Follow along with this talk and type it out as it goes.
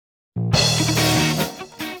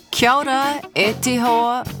Kia ora, e te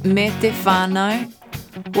hoa, me te whānau.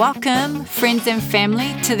 Welcome, friends and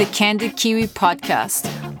family, to the Candid Kiwi podcast.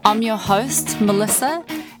 I'm your host, Melissa,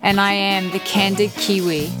 and I am the Candid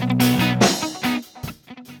Kiwi.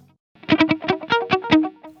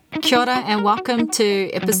 Kia ora and welcome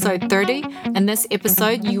to episode 30. In this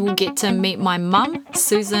episode, you will get to meet my mum,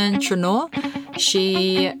 Susan Trenor.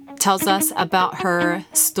 She tells us about her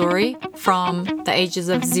story from the ages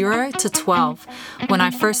of 0 to 12. When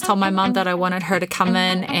I first told my mum that I wanted her to come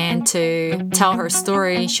in and to tell her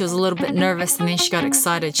story, she was a little bit nervous and then she got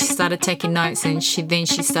excited. She started taking notes and then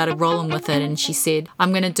she started rolling with it, and she said,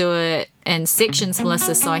 I'm going to do it in sections,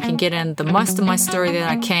 Melissa, so I can get in the most of my story that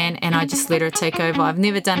I can, and I just let her take over. I've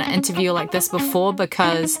never done an interview like this before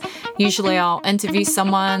because usually I'll interview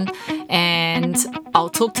someone and I'll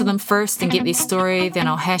talk to them first and get their story, then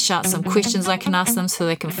I'll hash out some questions I can ask them so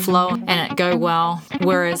they can flow and it go well.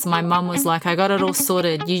 Whereas my mum was like, I got it all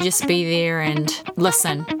sorted, you just be there and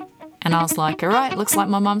listen. And I was like, all right, looks like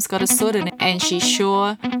my mum's got it sorted. And she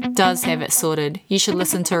sure does have it sorted. You should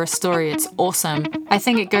listen to her story. It's awesome. I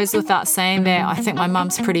think it goes without saying that I think my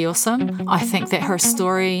mum's pretty awesome. I think that her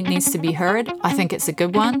story needs to be heard. I think it's a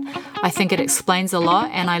good one. I think it explains a lot.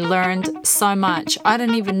 And I learned so much. I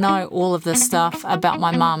didn't even know all of this stuff about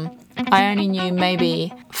my mum. I only knew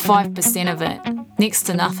maybe 5% of it, next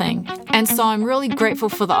to nothing. And so I'm really grateful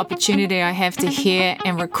for the opportunity I have to hear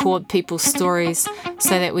and record people's stories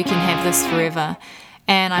so that we can have this forever.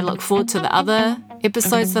 And I look forward to the other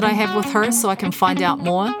episodes that I have with her so I can find out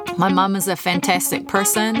more. My mum is a fantastic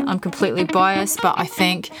person. I'm completely biased, but I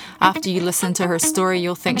think after you listen to her story,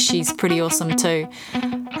 you'll think she's pretty awesome too.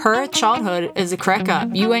 Her childhood is a crack up.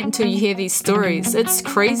 You wait until you hear these stories. It's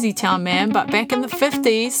crazy town, man. But back in the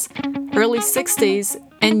 50s, early 60s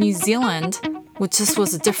in New Zealand, which just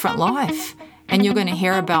was a different life. And you're going to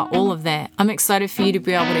hear about all of that. I'm excited for you to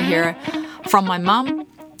be able to hear from my mum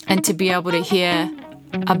and to be able to hear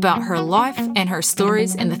about her life and her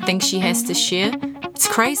stories and the things she has to share. It's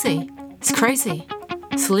crazy. It's crazy.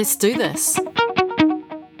 So let's do this.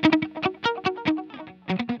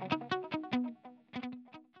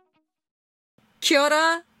 Kia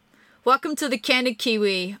ora. Welcome to the Candid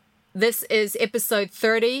Kiwi. This is episode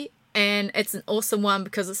 30 and it's an awesome one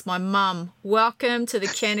because it's my mum. Welcome to the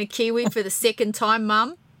Candid Kiwi for the second time,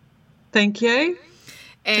 mum. Thank you.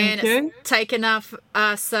 And it's taken us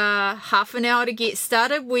half an hour to get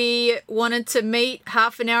started. We wanted to meet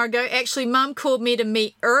half an hour ago. Actually, Mum called me to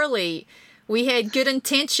meet early. We had good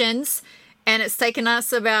intentions, and it's taken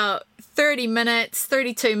us about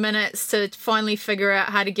 32 minutes to finally figure out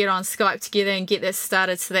how to get on Skype together and get this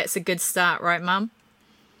started. So that's a good start, right, Mum?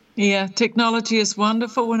 Yeah, technology is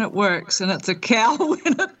wonderful when it works, and it's a cow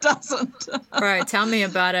when it doesn't. Right, tell me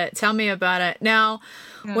about it. Now,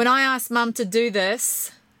 when I asked Mum to do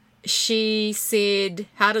this, she said,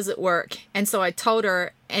 how does it work? And so I told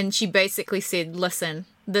her, and she basically said, listen,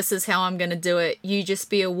 this is how I'm going to do it. You just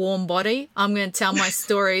be a warm body. I'm going to tell my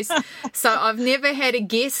stories. So I've never had a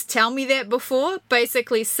guest tell me that before.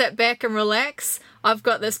 Basically, sit back and relax. I've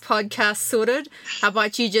got this podcast sorted. How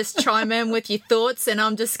about you just chime in with your thoughts and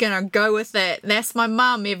I'm just going to go with it. That's my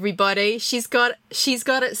mum, everybody. She's got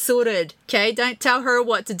it sorted. Okay, don't tell her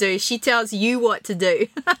what to do. She tells you what to do.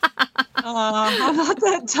 I'm not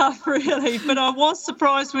that tough, really. But I was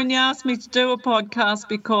surprised when you asked me to do a podcast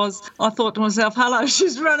because I thought to myself, hello,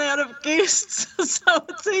 she's run out of guests. So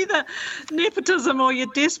it's either nepotism or you're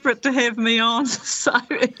desperate to have me on. So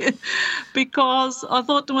because I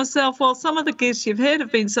thought to myself, well, some of the guests you've had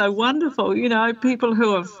have been so wonderful, you know, people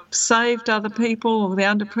who have saved other people or the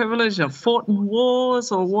underprivileged or fought in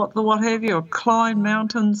wars or what have you, or climbed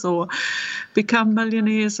mountains or become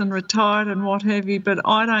millionaires and retired and what have you. But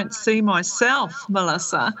I don't see myself,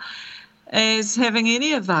 Melissa, as having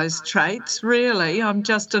any of those traits, really. I'm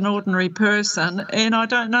just an ordinary person, and I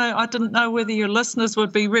didn't know whether your listeners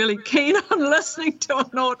would be really keen on listening to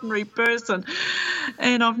an ordinary person.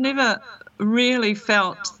 And I've never really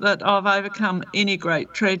felt that I've overcome any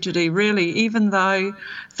great tragedy, really, even though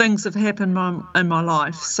things have happened in my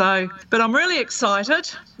life. So, but I'm really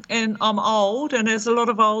excited, and I'm old, and as a lot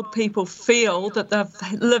of old people feel that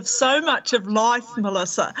they've lived so much of life,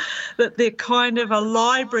 Melissa, that they're kind of a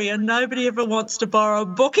library and nobody ever wants to borrow a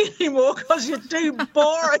book anymore because you're too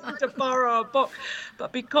boring to borrow a book.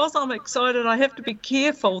 But because I'm excited, I have to be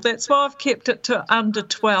careful. That's why I've kept it to under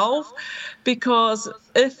 12, because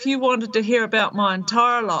if you wanted to hear about my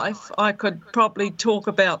entire life, I could probably talk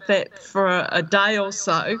about that for a day or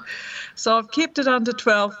so. So I've kept it under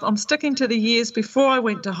 12. I'm sticking to the years before I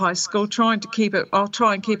went to high school, I'll try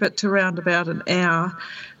and keep it to around about an hour,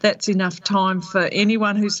 that's enough time for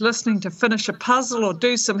anyone who's listening to finish a puzzle or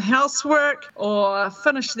do some housework or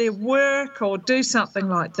finish their work or do something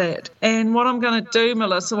like that. And what I'm going to do,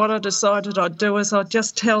 Melissa, what I decided I'd do is I'd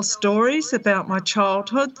just tell stories about my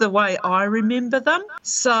childhood the way I remember them.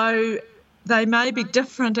 So they may be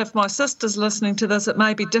different. If my sister's listening to this, it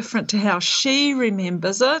may be different to how she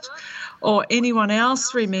remembers it or anyone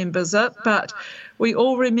else remembers it, but we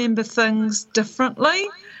all remember things differently.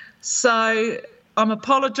 So I'm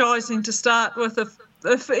apologising to start with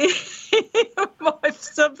if any of my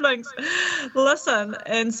siblings listen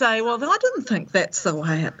and say, well, I didn't think that's the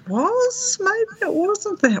way it was. Maybe it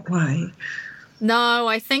wasn't that way. No,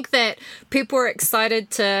 I think that people are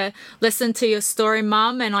excited to listen to your story,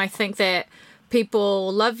 Mum, and I think that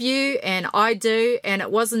people love you, and I do, and it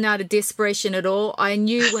wasn't out of desperation at all. I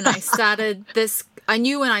knew when I started this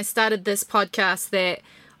podcast that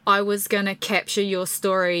I was going to capture your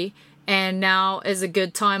story, and now is a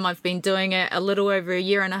good time. I've been doing it a little over a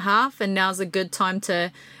year and a half, and now's a good time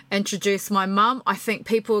to introduce my mum. I think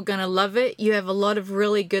people are going to love it. You have a lot of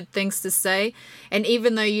really good things to say, and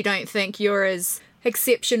even though you don't think you're as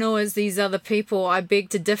exceptional as these other people, I beg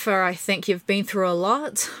to differ. I think you've been through a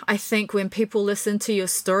lot. I think when people listen to your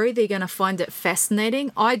story, they're going to find it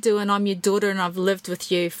fascinating. I do, and I'm your daughter, and I've lived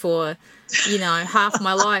with you for half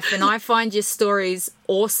my life, and I find your stories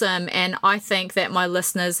awesome, and I think that my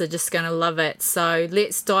listeners are just going to love it. So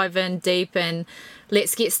let's dive in deep, and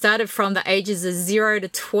let's get started from the ages of 0 to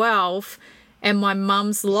 12 and my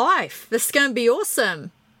mum's life. This is going to be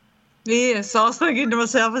awesome. Yes, I was thinking to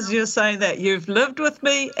myself as you were saying that, you've lived with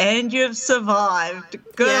me and you've survived.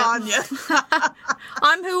 Good on you.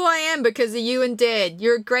 I'm who I am because of you and Dad.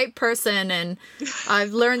 You're a great person, and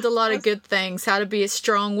I've learned a lot of good things. How to be a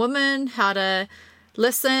strong woman, how to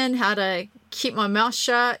listen, how to keep my mouth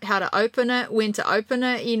shut, how to open it, when to open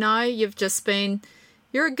it.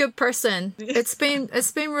 You're a good person. It's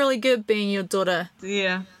been really good being your daughter.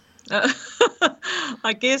 Yeah.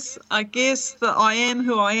 I guess that I am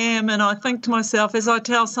who I am, and I think to myself as I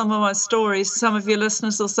tell some of my stories, some of your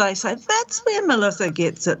listeners will say, that's where Melissa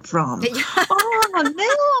gets it from. Oh, now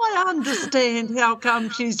I understand how come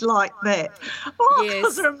she's like that. Oh,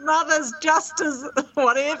 because her mother's just as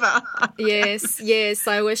whatever. Yes.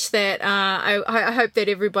 I wish that, I hope that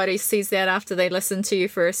everybody sees that after they listen to you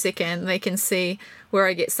for a second. They can see where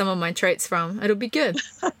I get some of my traits from. It'll be good.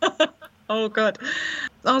 Oh, God.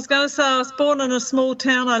 I was going to say I was born in a small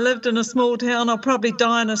town. I lived in a small town. I'll probably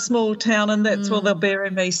die in a small town, and that's where they'll bury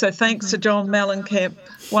me. So thanks to John Mellencamp,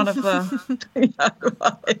 one of the...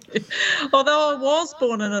 Although I was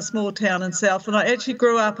born in a small town in Southland, I actually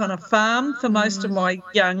grew up on a farm for most of my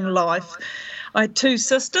young life. I had two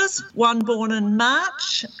sisters, one born in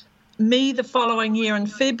March, me the following year in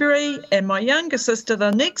February, and my younger sister the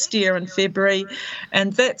next year in February,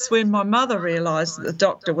 and that's when my mother realised that the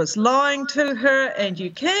doctor was lying to her, and you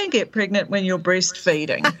can get pregnant when you're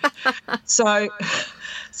breastfeeding.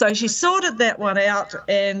 So she sorted that one out,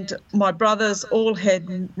 and my brothers all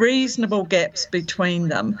had reasonable gaps between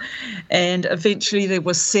them, and eventually there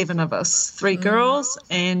were 7 of us, 3 girls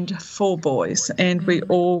and 4 boys, and we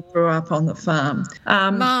all grew up on the farm.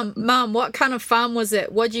 Mum, what kind of farm was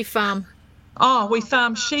it? What'd you farm? Oh, we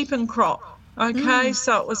farmed sheep and crop. Okay,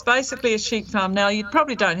 so it was basically a sheep farm. Now, you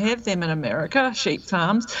probably don't have them in America, sheep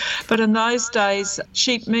farms, but in those days,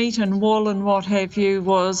 sheep meat and wool and what have you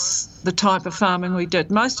was the type of farming we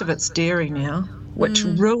did. Most of it's dairy now, which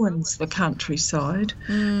ruins the countryside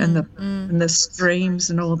and the streams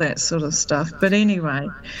and all that sort of stuff. But anyway.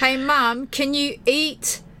 Hey, Mum, can you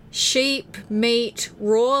eat sheep meat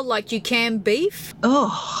raw like you can beef?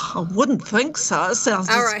 Oh, I wouldn't think so. It sounds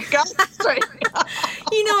disgusting.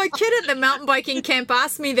 A kid at the mountain biking camp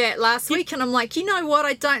asked me that last week, and I'm like, you know what?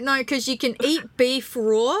 I don't know, because you can eat beef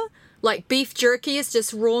raw, like beef jerky is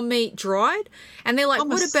just raw meat dried. And they're like,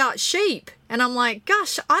 what about sheep? And I'm like,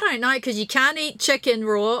 gosh, I don't know, because you can't eat chicken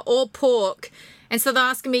raw or pork. And so they're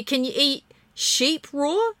asking me, can you eat sheep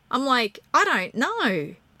raw? I'm like, I don't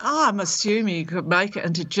know. Oh, I'm assuming you could make it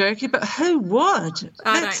into jerky, but who would?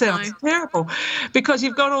 That sounds terrible, because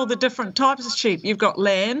you've got all the different types of sheep. You've got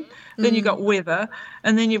lamb, then you've got wether,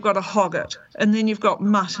 and then you've got a hogget, and then you've got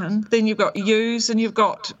mutton, then you've got ewes, and you've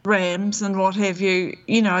got rams and what have you.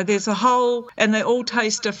 There's a whole, and they all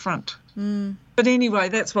taste different. But anyway,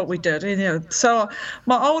 that's what we did. So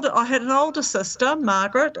I had an older sister,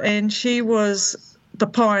 Margaret, and she was the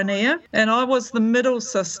pioneer, and I was the middle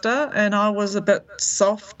sister, and I was a bit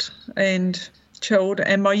soft and chilled,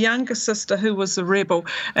 and my younger sister, who was the rebel,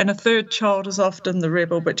 and a third child is often the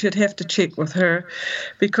rebel, but you'd have to check with her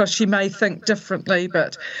because she may think differently.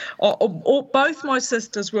 But both my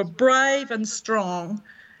sisters were brave and strong,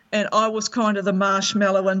 and I was kind of the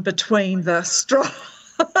marshmallow in between the strong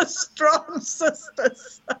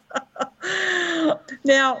sisters.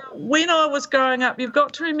 Now, when I was growing up, you've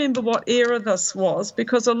got to remember what era this was,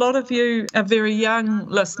 because a lot of you are very young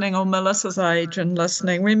listening, or Melissa's age and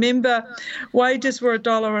listening. Remember, wages were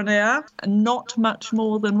 $1 an hour, not much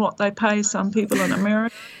more than what they pay some people in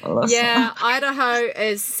America. Yeah, Idaho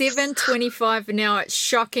is $7.25 an hour. It's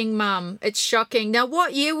shocking, Mum. It's shocking. Now,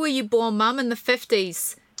 what year were you born, Mum? In the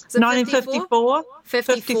 50s? 1954.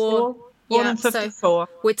 54. Born in 54. So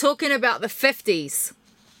we're talking about the 50s.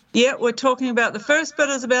 Yeah, we're talking about the first bit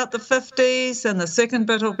is about the 50s, and the second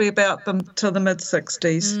bit will be about them to the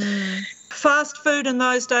mid-60s. Fast food in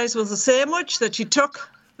those days was a sandwich that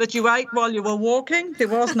you ate while you were walking. There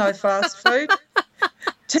was no fast food.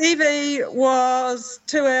 TV was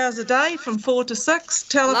 2 hours a day from 4 to 6.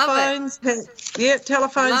 Telephones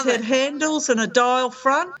had handles and a dial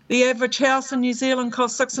front. The average house in New Zealand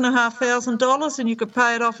cost $6,500, and you could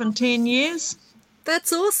pay it off in 10 years.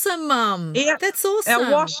 That's awesome, Mum. Yeah. That's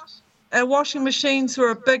awesome. Our washing machines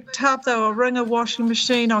were a big tub. They were a Ringer washing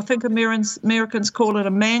machine. I think Americans call it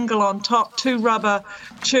a mangle on top, 2 rubber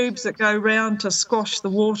tubes that go round to squash the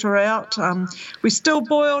water out. We still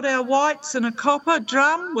boiled our whites in a copper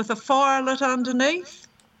drum with a fire lit underneath.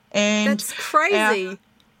 And that's crazy.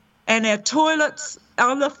 Our toilets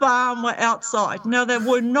on the farm were outside. Now, they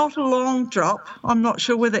were not a long drop. I'm not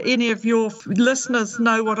sure whether any of your listeners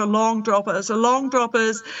know what a long drop is. A long drop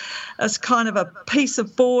is kind of a piece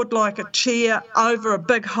of board like a chair over a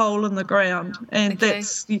big hole in the ground. And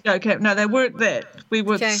that's, okay, no, they weren't that. We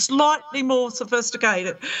were slightly more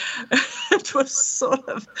sophisticated. It was sort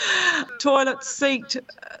of toilet seat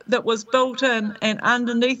that was built in, and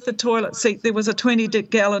underneath the toilet seat there was a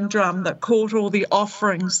 20-gallon drum that caught all the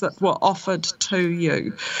offerings that were offered to you.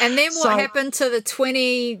 And then what happened to the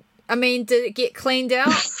 20? I mean, did it get cleaned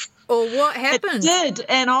out? Or what happened? It did,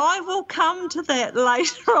 and I will come to that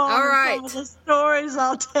later on. All right. Some of the stories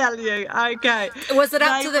I'll tell you. Okay. Was it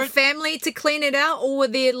up to the family to clean it out, or were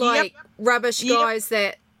there rubbish guys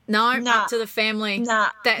that... No, up to the family. No.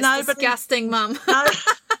 That's disgusting, Mum. No.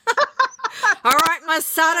 All right,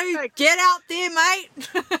 Masaru, get out there, mate.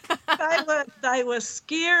 They were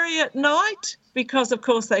scary at night because, of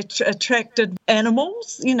course, they attracted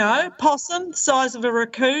animals, possum, size of a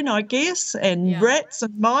raccoon, I guess, and rats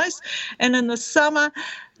and mice. And in the summer,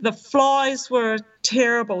 the flies were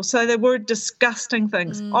terrible. So they were disgusting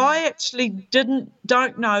things. I actually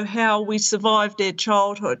don't know how we survived their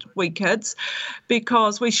childhood, we kids,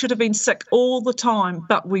 because we should have been sick all the time,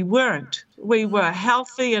 but we weren't. We were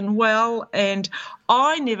healthy and well, and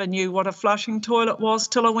I never knew what a flushing toilet was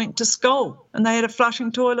till I went to school, and they had a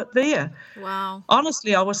flushing toilet there. Wow.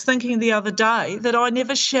 Honestly, I was thinking the other day that I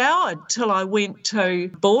never showered till I went to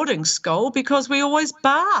boarding school because we always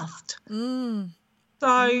bathed.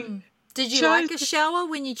 So... Did you like a shower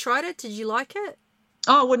when you tried it? Did you like it?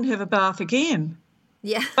 Oh, I wouldn't have a bath again.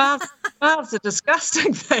 Yeah. Baths are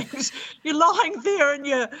disgusting things. You're lying there in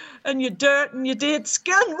your dirt and your dead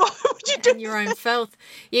skin. What would you do? And your own filth.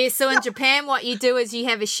 Yeah, so in Japan what you do is you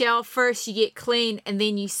have a shower first, you get clean, and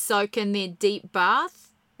then you soak in their deep bath.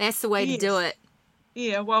 That's the way to do it.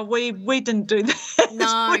 Yeah, well, we didn't do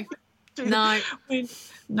that.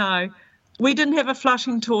 No. We didn't have a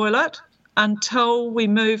flushing toilet until we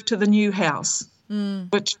moved to the new house,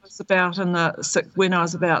 which was about when I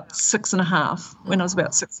was about 6.5. When I was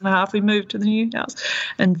about 6.5, we moved to the new house,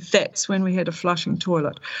 and that's when we had a flushing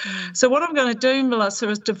toilet. So what I'm going to do, Melissa,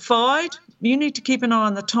 is divide. You need to keep an eye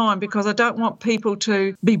on the time because I don't want people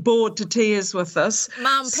to be bored to tears with this.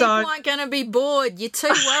 Mum, people aren't going to be bored. You're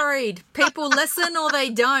too worried. People listen or they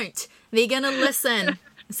don't. They're going to listen.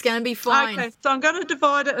 It's going to be fine. Okay, so I'm going to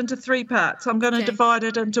divide it into 3 parts. I'm going to divide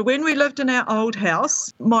it into when we lived in our old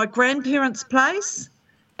house, my grandparents' place,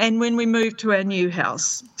 and when we moved to our new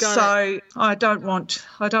house. Got it. I don't want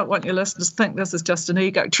your listeners to think this is just an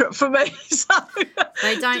ego trip for me. So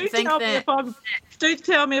they don't think that. Do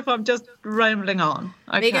tell me if I'm just rambling on.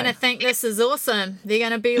 Okay. They're going to think this is awesome. They're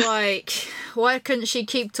going to be like, why couldn't she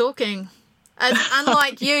keep talking?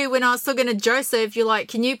 Unlike you, when I was talking to Joseph, you're like,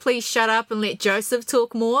 can you please shut up and let Joseph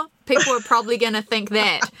talk more? People are probably going to think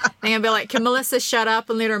that. They're going to be like, can Melissa shut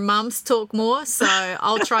up and let her mums talk more? So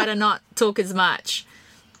I'll try to not talk as much.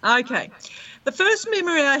 Okay. The first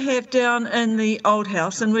memory I have down in the old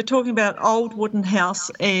house, and we're talking about old wooden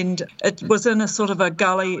house, and it was in a sort of a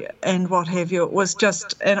gully and what have you. It was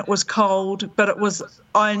and it was cold, but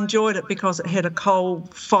I enjoyed it because it had a coal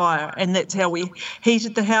fire, and that's how we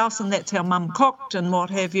heated the house, and that's how Mum cooked and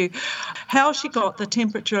what have you. How she got the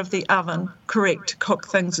temperature of the oven correct to cook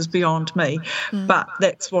things is beyond me, but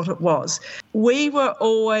that's what it was. we were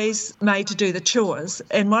always made to do the chores,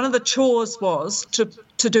 and one of the chores was to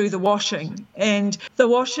do the washing. And the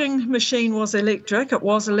washing machine was electric. It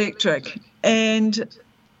was electric. And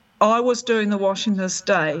I was doing the washing this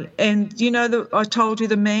day, and I told you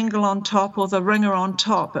the mangle on top or the wringer on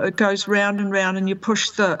top, it goes round and round, and you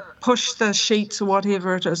push the sheets or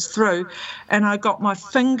whatever it is through, and I got my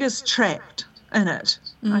fingers trapped in it.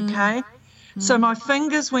 Okay. So my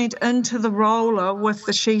fingers went into the roller with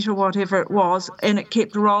the sheet or whatever it was, and it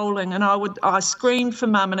kept rolling, and I screamed for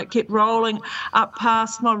Mum, and it kept rolling up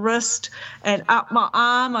past my wrist and up my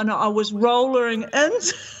arm, and I was rollering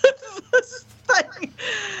into this thing.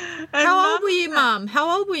 And How old were you, Mum?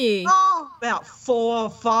 How old were you? Oh, about 4 or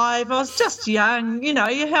 5. I was just young.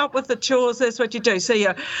 You help with the chores. That's what you do. So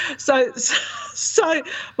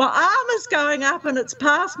my arm is going up, and it's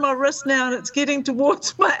past my wrist now, and it's getting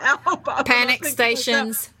towards my elbow. Panic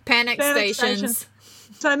stations.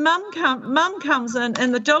 So Mum comes in,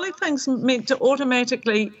 and the jolly thing's meant to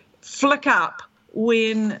automatically flick up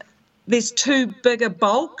when there's too big a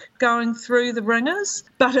bulk going through the ringers,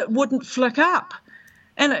 but it wouldn't flick up.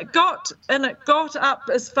 And it got up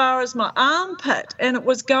as far as my armpit, and it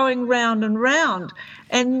was going round and round.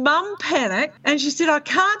 And Mum panicked, and she said, "I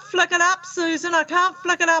can't flick it up, Susan. I can't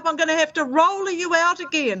flick it up. I'm going to have to roller you out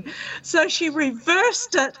again." So she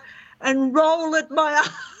reversed it and rolled my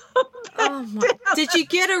arm. Oh my. Did you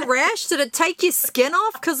get a rash? Did it take your skin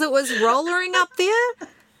off because it was rollering up there?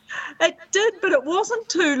 It did, but it wasn't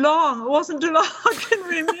too long. I can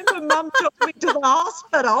remember Mum took me to the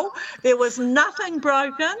hospital. There was nothing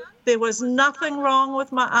broken. There was nothing wrong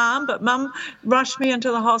with my arm, but Mum rushed me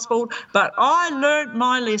into the hospital. But I learnt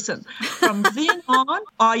my lesson. From then on,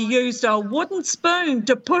 I used a wooden spoon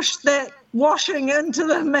to push that washing into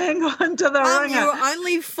the ringer. You were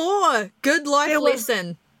only 4. Good life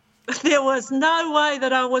lesson. There was no way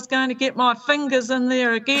that I was going to get my fingers in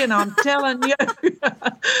there again, I'm telling you.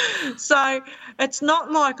 So it's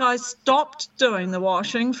not like I stopped doing the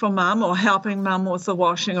washing for Mum or helping Mum with the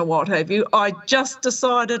washing or what have you. I just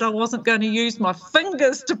decided I wasn't going to use my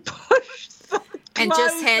fingers to push the and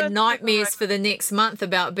just had nightmares for the next month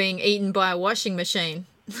about being eaten by a washing machine.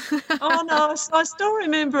 Oh, no, I still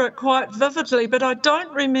remember it quite vividly, but I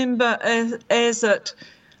don't remember as it...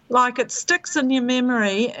 Like, it sticks in your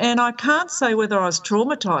memory, and I can't say whether I was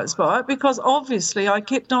traumatised by it, because obviously I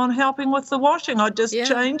kept on helping with the washing. I just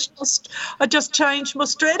changed my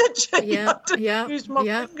strategy. Yeah, I didn't use my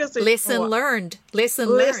fingers anymore.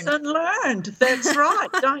 Lesson learned. That's right.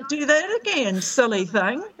 Don't do that again, silly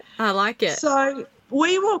thing. I like it. So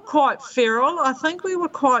we were quite feral. I think we were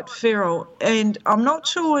quite feral, and I'm not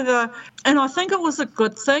sure whether... And I think it was a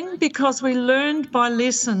good thing, because we learned by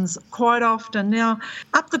lessons quite often. Now,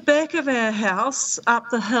 up the back of our house,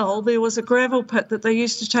 up the hill, there was a gravel pit that they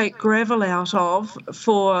used to take gravel out of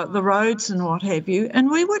for the roads and what have you,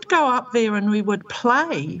 and we would go up there and we would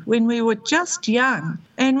play when we were just young.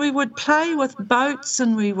 And we would play with boats,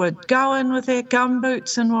 and we would go in with our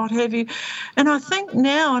gumboots and what have you. And I think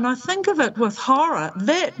now, and I think of it with horror,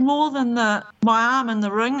 that more than my arm in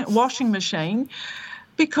the washing machine,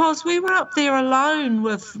 because we were up there alone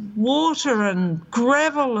with water and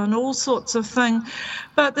gravel and all sorts of things.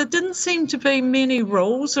 But there didn't seem to be many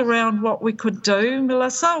rules around what we could do,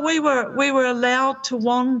 Melissa. We were allowed to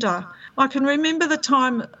wander. I can remember the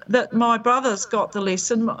time that my brothers got the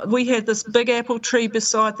lesson. We had this big apple tree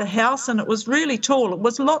beside the house, and it was really tall. It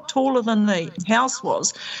was a lot taller than the house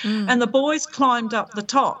was. And the boys climbed up the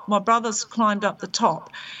top. My brothers climbed up the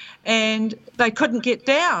top. And they couldn't get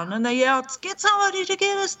down, and they yelled, "Get somebody to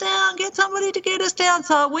get us down, get somebody to get us down."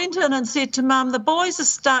 So I went in and said to Mum, "The boys are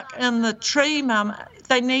stuck in the tree, Mum.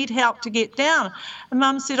 They need help to get down." And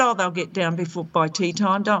Mum said, "Oh, they'll get down by tea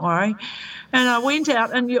time, don't worry." And I went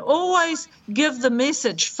out, and you always give the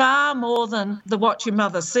message far more than what your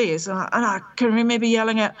mother says. And I can remember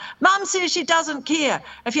yelling out, "Mum says she doesn't care.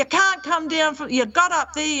 If you can't come down, you got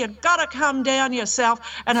up there, you've got to come down yourself.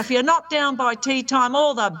 And if you're not down by tea time,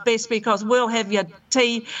 all the best, because we'll have your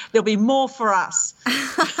tea. There'll be more for us."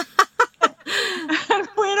 And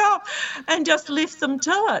went off and just left them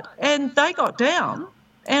to it. And they got down.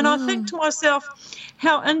 And I think to myself,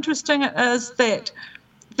 how interesting it is that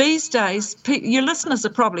these days, your listeners are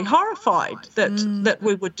probably horrified that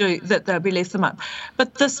we would do that. They'd be left them up,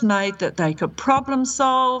 but this made that they could problem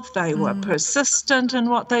solve. They were persistent in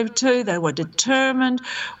what they would do. They were determined.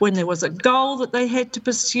 When there was a goal that they had to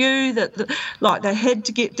pursue, like they had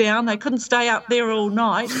to get down, they couldn't stay up there all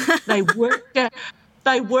night. They worked out.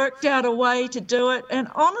 They worked out a way to do it, and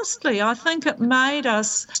honestly, I think it made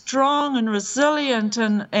us strong and resilient,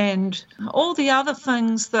 and all the other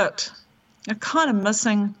things that are kind of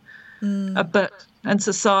missing a bit in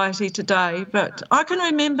society today. But I can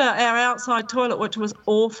remember our outside toilet, which was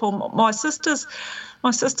awful. My sisters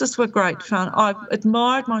were great fun. I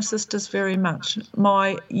admired my sisters very much.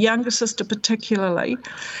 My younger sister particularly,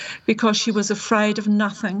 because she was afraid of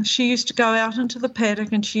nothing. She used to go out into the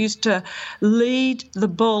paddock and she used to lead the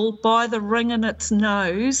bull by the ring in its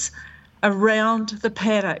nose around the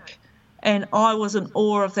paddock. And I was in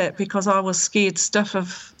awe of that because I was scared stiff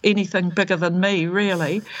of anything bigger than me,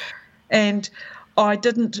 really. And I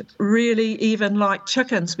didn't really even like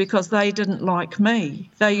chickens because they didn't like me.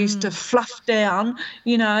 They used to fluff down,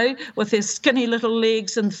 with their skinny little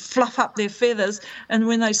legs and fluff up their feathers. And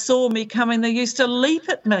when they saw me coming, they used to leap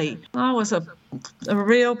at me. I was a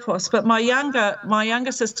real puss. But my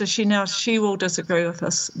younger sister, she will disagree with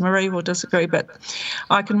this. Marie will disagree. But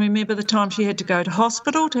I can remember the time she had to go to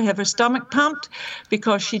hospital to have her stomach pumped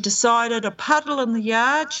because she decided a puddle in the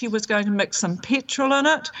yard, she was going to mix some petrol in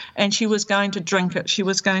it and she was going to drink it. She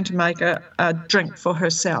was going to make a drink for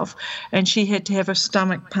herself and she had to have her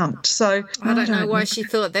stomach pumped. So I don't know why she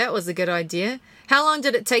thought that was a good idea. How long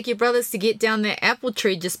did it take your brothers to get down that apple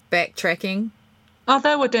tree, just backtracking? Oh,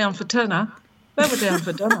 they were down for dinner. They were down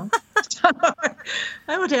for dinner.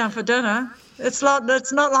 It's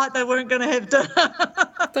not like they weren't going to have dinner.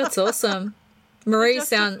 That's awesome. Marie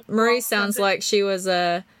sounds like she was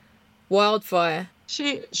a wildfire.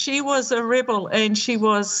 She was a rebel and she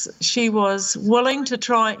was willing to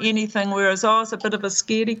try anything, whereas I was a bit of a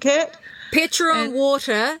scaredy cat. Petrol and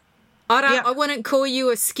water. I wouldn't call you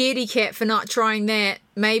a scaredy cat for not trying that.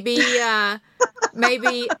 Maybe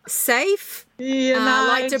safe. Yeah,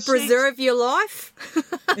 like to preserve your life.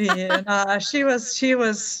 She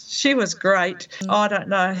was great. I don't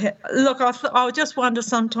know. Look, I just wonder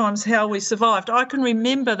sometimes how we survived. I can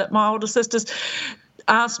remember that my older sisters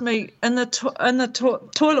asked me in the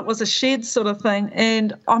toilet was a shed sort of thing,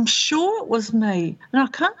 and I'm sure it was me, and I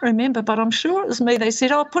can't remember, but I'm sure it was me. They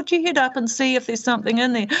said, "Oh, put your head up and see if there's something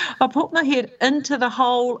in there." I put my head into the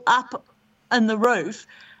hole up in the roof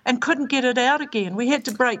and couldn't get it out again. We had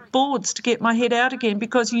to break boards to get my head out again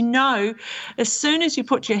because as soon as you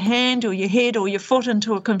put your hand or your head or your foot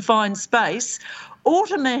into a confined space,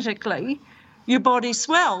 automatically your body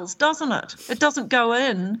swells, doesn't it? It doesn't go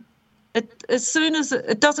in. As soon as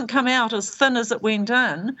it doesn't come out as thin as it went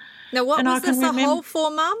in. Now, what was this a hole for,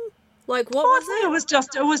 Mum? Like, what was it?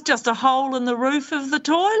 It was just a hole in the roof of the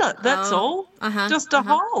toilet. That's all. Just a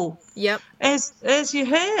hole. Yep. As you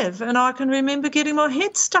have, and I can remember getting my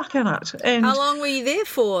head stuck in it. And how long were you there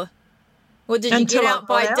for? Or did you get out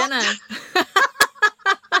by dinner?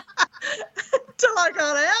 Till I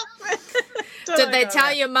got out. Did they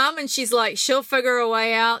tell your mum and she's like, she'll figure a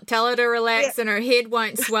way out, tell her to relax and her head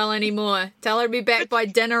won't swell anymore. Tell her to be back by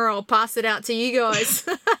dinner or I'll pass it out to you guys.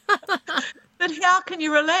 But how can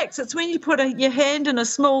you relax? It's when you put your hand in a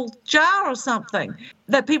small jar or something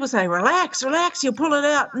that people say, relax, you'll pull it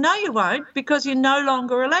out. No, you won't, because you're no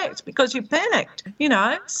longer relaxed because you panicked,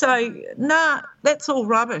 So, that's all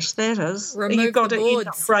rubbish, that is. Remove got the to boards. End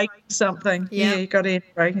up breaking something. Yeah, you got to end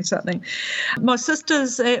up breaking something. My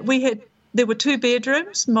sisters, there were 2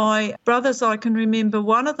 bedrooms. My brothers, I can remember,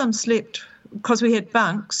 one of them slept because we had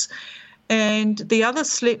bunks and the other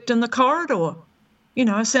slept in the corridor.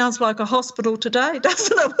 Sounds like a hospital today,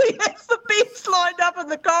 doesn't it? We have the beds lined up in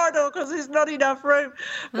the corridor because there's not enough room.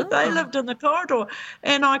 But they lived in the corridor.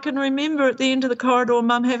 And I can remember at the end of the corridor,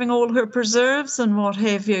 Mum having all her preserves and what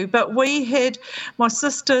have you. But we had, my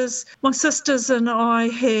sisters and I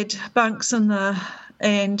had bunks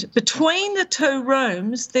and between the 2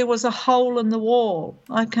 rooms, there was a hole in the wall,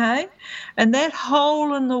 okay? And that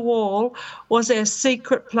hole in the wall was our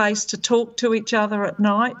secret place to talk to each other at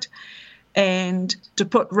night and to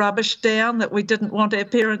put rubbish down that we didn't want our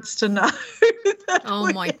parents to know. Oh,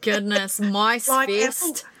 my goodness. Mice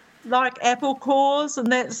fest. Like apple cores and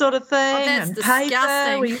that sort of thing. Oh, that's and disgusting.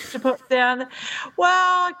 Paper we used to put down. Well,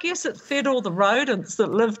 I guess it fed all the rodents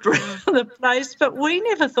that lived around the place, but we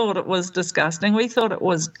never thought it was disgusting. We thought it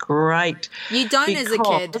was great. You don't as a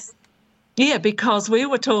kid. Yeah, because we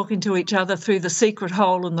were talking to each other through the secret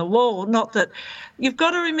hole in the wall. Not that you've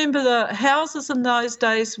got to remember the houses in those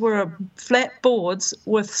days were flat boards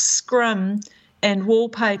with scrim and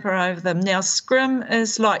wallpaper over them. Now, scrim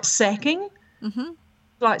is like sacking,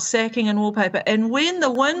 like sacking and wallpaper. And when the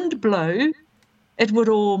wind blew, it would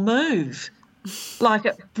all move, like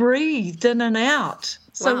it breathed in and out.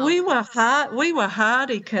 So wow. we were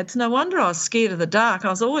hardy kids. No wonder I was scared of the dark. I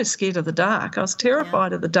was always scared of the dark. I was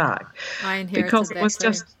terrified of the dark. I inherited because it was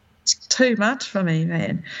that too. Just too much for me,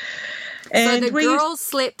 man. And so the girls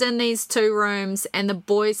slept in these 2 rooms and the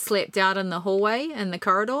boys slept out in the hallway in the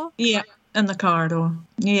corridor? Yeah. in the corridor.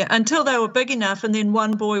 Yeah, until they were big enough, and then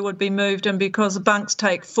one boy would be moved in because the bunks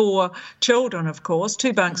take 4 children, of course.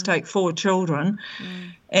 2 bunks take 4 children,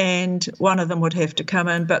 and one of them would have to come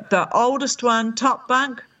in. But the oldest one, top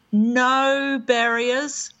bunk, no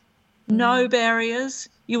barriers, no barriers.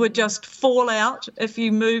 You would just fall out if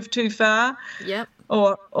you moved too far. Yep.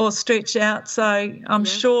 Or stretch out. So I'm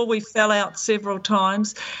sure we fell out several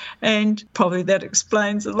times, and probably that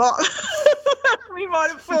explains a lot. We might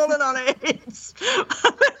have fallen on our heads.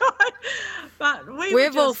 But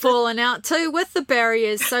we've all fallen out too with the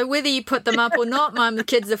barriers. So whether you put them up or not, Mum, the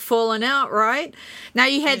kids have fallen out, right? Now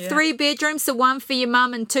you had 3 bedrooms, so 1 for your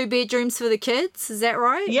mum and 2 bedrooms for the kids. Is that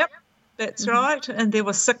right? Yep. That's right, and there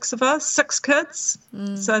were 6 of us, 6 kids.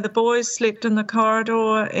 So the boys slept in the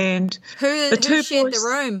corridor, and who shared the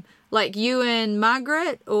room? Like you and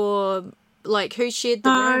Margaret, or like who shared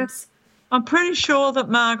the rooms? I'm pretty sure that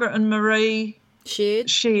Margaret and Marie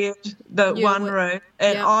shared the one room,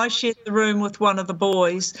 and I shared the room with one of the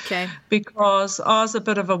boys. Okay. Because I was a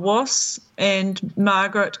bit of a wuss, and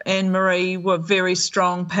Margaret and Marie were very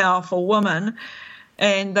strong, powerful women.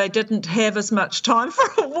 And they didn't have as much time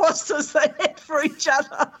for a wuss as they had for each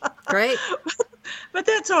other. Great. But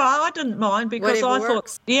that's all right. I didn't mind because I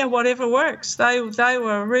thought, whatever works. They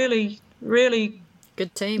were really, really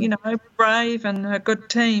good team. Brave and a good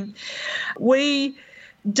team. We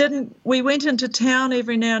went into town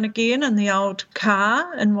every now and again in the old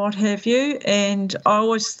car and what have you, and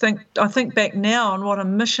I think back now on what a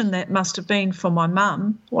mission that must have been for my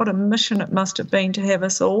mum, what a mission it must have been to have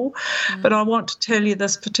us all. But I want to tell you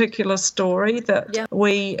this particular story that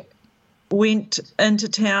we went into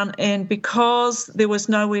town, and because there was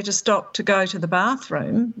nowhere to stop to go to the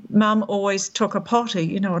bathroom, Mum always took a potty.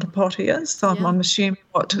 You know what a potty is? So I'm assuming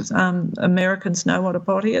what Americans know what a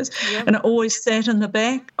potty is. Yep. And it always sat in the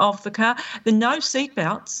back of the car. There are no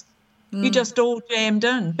seatbelts. You just all jammed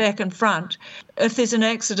in, back and front. If there's an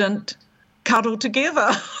accident, cuddle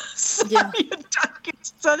together. So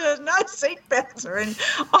there's no seatbelts or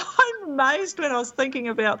anything. I'm amazed when I was thinking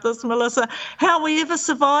about this, Melissa, how we ever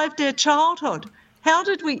survived our childhood. How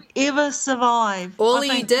did we ever survive? All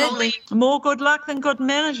you did. More good luck than good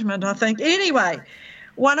management, I think. Anyway,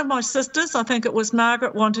 one of my sisters, I think it was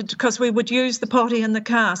Margaret, wanted, because we would use the potty in the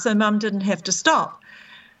car so Mum didn't have to stop.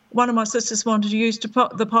 One of my sisters wanted to use the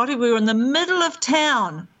potty. We were in the middle of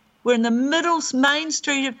town. We're in the main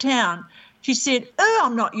street of town. She said,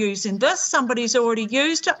 I'm not using this. Somebody's already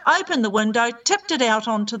used it. Opened the window, tipped it out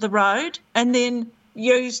onto the road, and then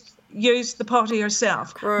used the potty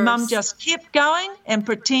herself. Gross. Mum just kept going and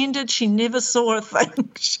pretended she never saw a thing.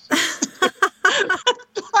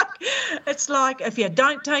 It's like if you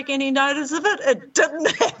don't take any notice of it, it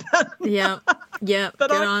didn't happen. Yeah. But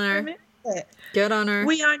good on her. Good on her.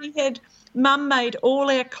 We only had... Mum made all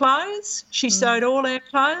our clothes. She sewed all our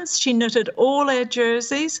clothes. She knitted all our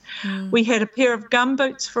jerseys. We had a pair of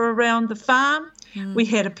gumboots for around the farm. We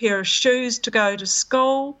had a pair of shoes to go to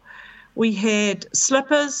school. We had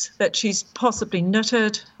slippers that she's possibly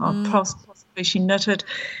knitted. Possibly she knitted.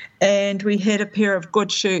 And we had a pair of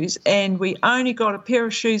good shoes. And we only got a pair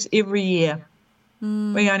of shoes every year.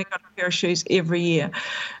 We only got a pair of shoes every year.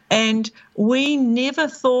 And we never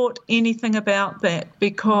thought anything about that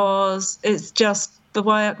because it's just the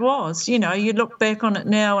way it was. You look back on it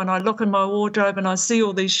now, and I look in my wardrobe and I see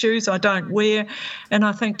all these shoes I don't wear, and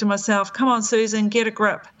I think to myself, come on, Susan, get a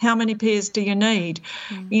grip. How many pairs do you need?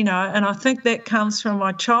 And I think that comes from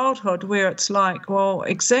my childhood where it's like, well,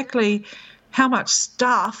 exactly how much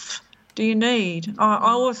stuff do you need? I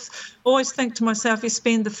always think to myself, you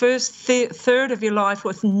spend the first third of your life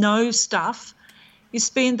with no stuff. You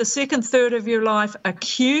spend the second third of your life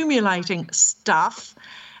accumulating stuff,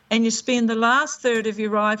 and you spend the last third of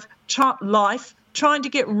your life trying to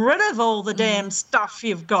get rid of all the damn stuff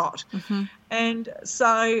you've got. And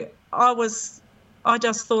so I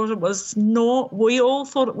just thought it was we all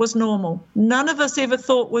thought it was normal. None of us ever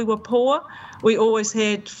thought we were poor. We always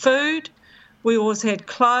had food. We always had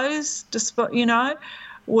clothes,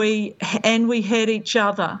 we had each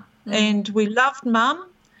other, and we loved Mum.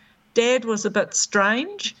 Dad was a bit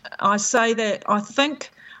strange. I say that I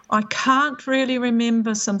think I can't really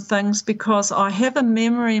remember some things because I have a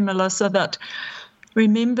memory, Melissa, that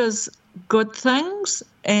remembers good things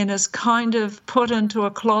and is kind of put into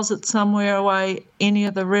a closet somewhere away any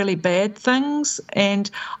of the really bad things,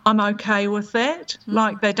 and I'm okay with that.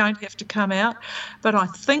 Like, they don't have to come out. But I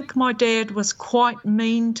think my dad was quite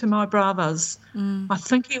mean to my brothers. I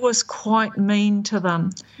think he was quite mean to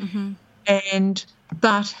them.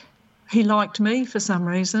 But he liked me for some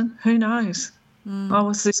reason. Who knows?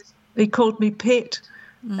 He called me pet.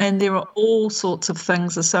 And there are all sorts of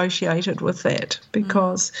things associated with that,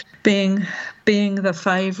 because being the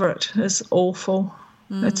favourite is awful.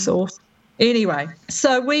 It's awful. Anyway,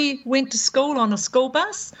 so we went to school on a school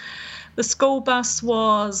bus. The school bus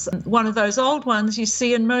was one of those old ones you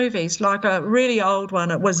see in movies, like a really old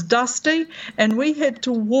one. It was dusty, and we had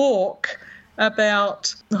to walk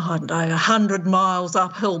about, I don't know, 100 miles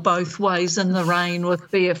uphill both ways in the rain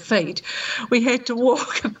with bare feet. We had to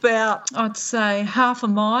walk about, I'd say, half a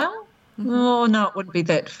mile. Oh, no, it wouldn't be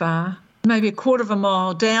that far. Maybe a quarter of a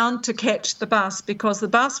mile down to catch the bus, because the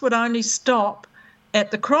bus would only stop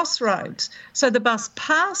at the crossroads. So the bus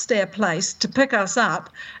passed our place to pick us up,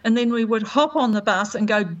 and then we would hop on the bus and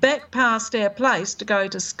go back past our place to go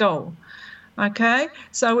to school. Okay,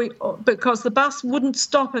 so because the bus wouldn't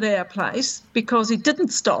stop at our place, because he didn't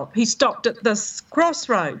stop. He stopped at this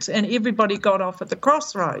crossroads, and everybody got off at the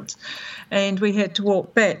crossroads, and we had to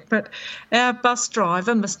walk back. But our bus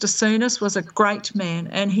driver, Mr. Sooners, was a great man,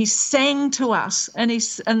 and he sang to us,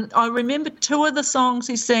 and I remember 2 of the songs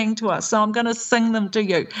he sang to us, so I'm going to sing them to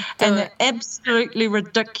you, and they're absolutely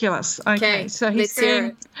ridiculous. Okay, so he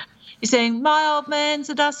sang. He's saying, my old man's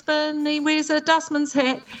a dustman, he wears a dustman's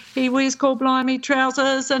hat, he wears blimey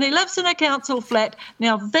trousers, and he lives in a council flat.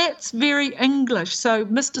 Now, that's very English, so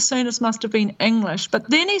Mr. Sooners must have been English. But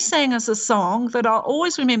then he sang us a song that I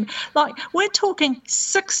always remember. Like, we're talking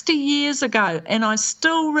 60 years ago, and I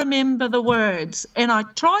still remember the words. And I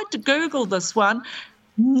tried to Google this one,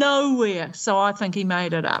 nowhere, so I think he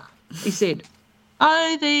made it up. He said,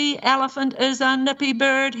 oh, the elephant is a nippy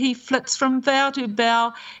bird. He flits from bough to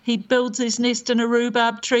bough. He builds his nest in a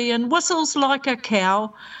rhubarb tree and whistles like a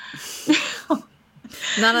cow.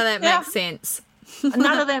 None of that makes sense.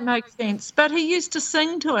 None of that makes sense. But he used to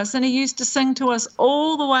sing to us, and he used to sing to us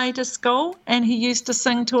all the way to school, and he used to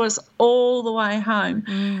sing to us all the way home.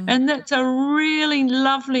 And that's a really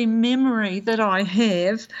lovely memory that I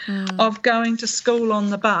have of going to school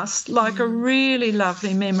on the bus, like a really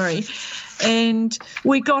lovely memory. And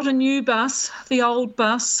we got a new bus, the old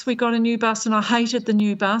bus. We got a new bus, and I hated the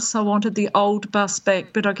new bus. I wanted the old bus back,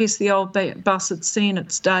 but I guess the old bus had seen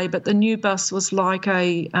its day. But the new bus was like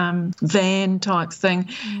a van type thing,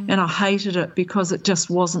 and I hated it because it just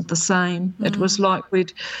wasn't the same. It was like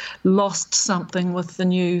we'd lost something with the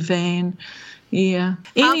new van. Yeah.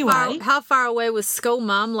 Anyway. How far away was school,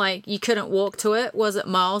 Mum? Like, you couldn't walk to it? Was it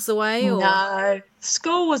miles away? Or? No.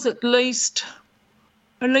 School was at least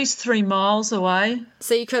 3 miles away.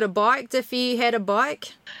 So you could have biked if you had a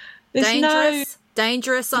bike? There's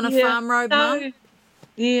dangerous on a farm road, Mum?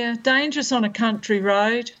 Yeah, dangerous on a country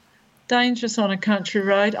road. I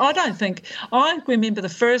remember the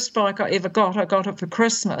first bike I ever got. I got it for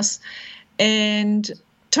Christmas, and it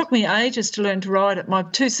took me ages to learn to ride it. My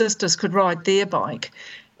 2 sisters could ride their bike,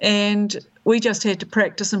 and we just had to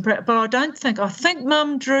practice and practice. But I think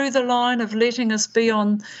Mum drew the line of letting us be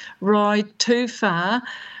on ride too far,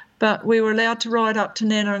 but we were allowed to ride up to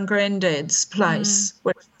Nana and Granddad's place,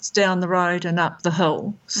 which was down the road and up the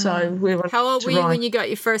hill. So we were. How old were you when you got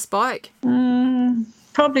your first bike?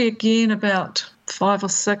 Probably again about 5 or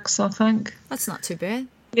 6, I think. That's not too bad.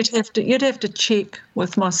 You'd have to check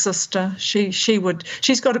with my sister. She's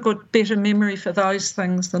got a better memory for those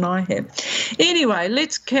things than I have. Anyway,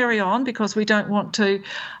 let's carry on because we don't want to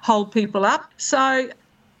hold people up. So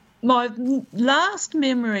my last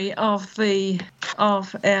memory of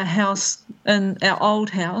our house, in our old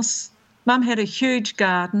house, Mum had a huge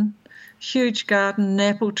garden, and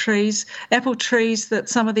apple trees that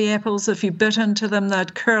some of the apples, if you bit into them,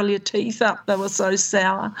 they'd curl your teeth up. They were so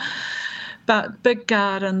sour. But big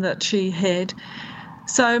garden that she had.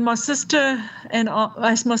 So my sisters and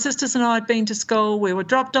I had been to school. We were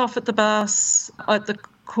dropped off at the bus at the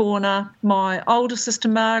corner. My older sister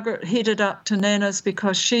Margaret headed up to Nana's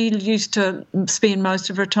because she used to spend most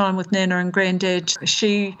of her time with Nana and Granddad.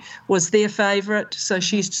 She was their favourite, so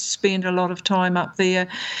she used to spend a lot of time up there.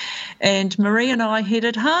 And Marie and I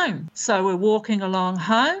headed home. So we're walking along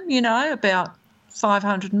home, about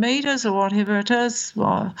 500 metres or whatever it is,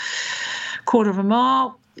 well, quarter of a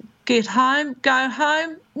mile, get home, go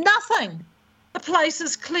home, nothing. The place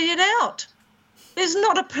is cleared out. There's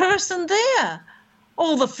not a person there.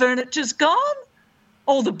 All the furniture's gone.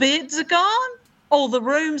 All the beds are gone. All the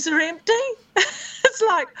rooms are empty. It's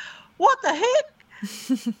like, what the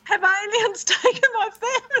heck? Have aliens taken my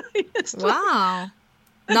family? Wow.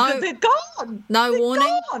 They're gone. No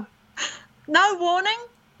warning? Gone. No warning,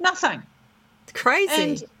 nothing.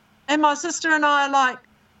 Crazy. And my sister and I are like,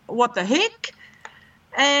 what the heck?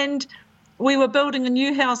 And we were building a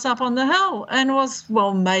new house up on the hill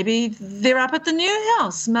and maybe they're up at the new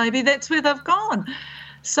house. Maybe that's where they've gone.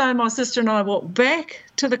 So my sister and I walked back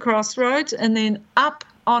to the crossroads and then up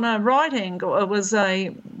on a right angle. It was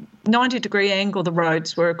a 90-degree angle, the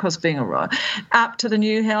roads were, of course, being a road, up to the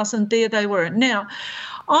new house, and there they were. Now,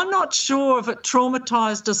 I'm not sure if it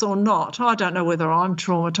traumatised us or not. I don't know whether I'm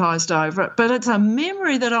traumatised over it, but it's a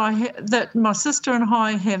memory that that my sister and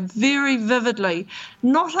I have very vividly.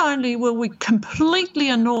 Not only were we completely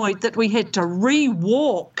annoyed that we had to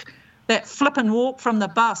re-walk that flippin' walk from the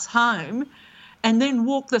bus home and then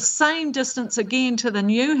walk the same distance again to the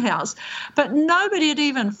new house, but nobody had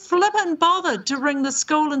even flippin' bothered to ring the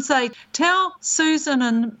school and say, tell Susan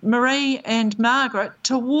and Marie and Margaret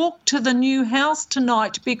to walk to the new house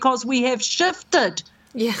tonight because we have shifted.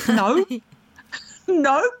 Yeah. No.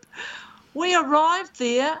 Nope. We arrived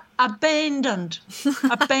there abandoned.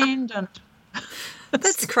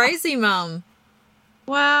 That's crazy, Mum.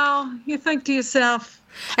 Well, you think to yourself,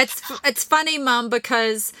 It's funny, Mum,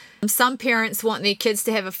 because some parents want their kids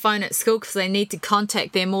to have a phone at school because they need to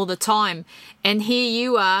contact them all the time. And here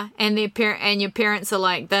you are, and your parents are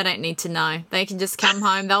like, they don't need to know. They can just come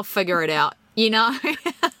home, they'll figure it out, you know?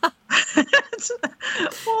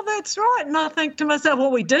 Well, that's right. And I think to myself,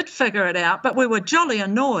 well, we did figure it out, but we were jolly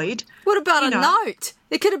annoyed. What about a note?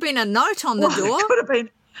 There could have been a note on the door. It could have been.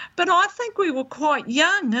 But I think we were quite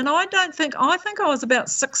young, and I think I was about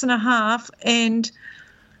 6.5, and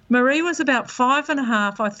Marie was about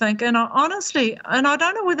 5.5, I think. And I honestly, and I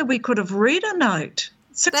don't know whether we could have read a note.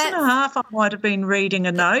 6.5, I might have been reading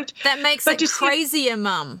a note. That makes it crazier,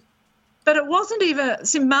 Mum. But it wasn't even,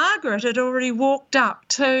 see, Margaret had already walked up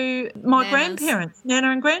to my grandparents,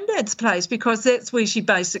 Nana and Granddad's place, because that's where she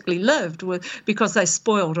basically lived, because they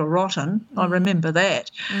spoiled her rotten. I remember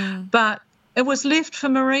that. But it was left for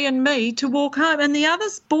Marie and me to walk home, and the other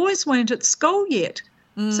boys weren't at school yet.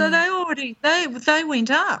 So they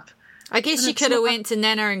went up. I guess you could have went to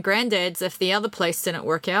Nana and Granddad's if the other place didn't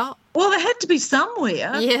work out. Well, they had to be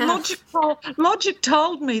somewhere. Yeah. Logic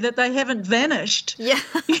told me that they haven't vanished. Yeah.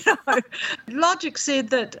 Logic said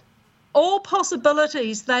that all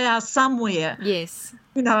possibilities, they are somewhere. Yes.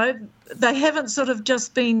 They haven't sort of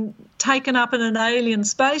just been taken up in an alien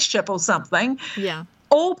spaceship or something. Yeah.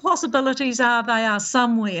 All possibilities they are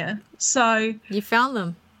somewhere. So you found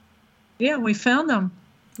them. Yeah, we found them.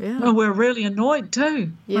 Yeah. Well, we're really annoyed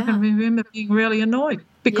too. Yeah. I can remember being really annoyed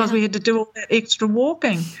because we had to do all that extra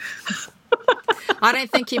walking. I don't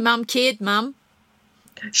think your mum cared, Mum.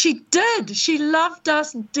 She did. She loved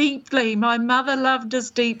us deeply. My mother loved us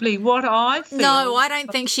deeply. What I feel. No, I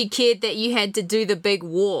don't think she cared that you had to do the big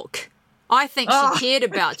walk. I think she cared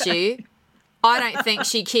about you. I don't think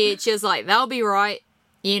she cared. She was like, they'll be right,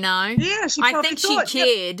 Yeah, I think she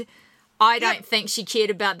cared. I don't think she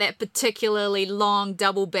cared about that particularly long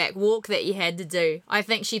double back walk that you had to do. I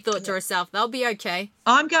think she thought to herself, they'll be okay.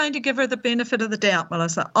 I'm going to give her the benefit of the doubt,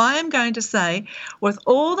 Melissa. I am going to say, with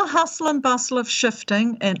all the hustle and bustle of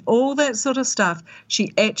shifting and all that sort of stuff,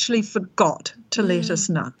 she actually forgot to let us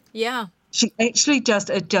know. Yeah. She actually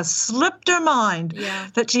it just slipped her mind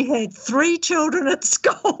that she had 3 children at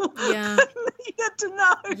school that needed to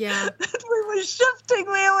know that we were shifting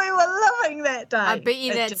where we were living that day. I bet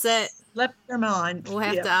you that's it. Slipped her mind. We'll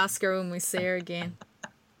have to ask her when we see her again.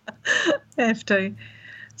 Have to.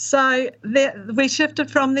 So we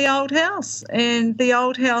shifted from the old house, and the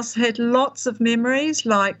old house had lots of memories,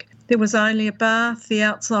 like there was only a bath, the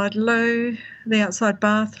outside loo, the outside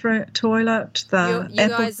bathroom, toilet. You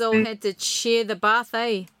guys all had to share the bath,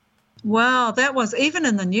 eh? Wow, that was even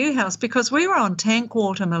in the new house, because we were on tank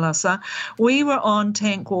water, Melissa. We were on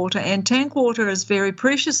tank water, and tank water is very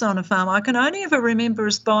precious on a farm. I can only ever remember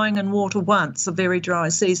us buying in water once, a very dry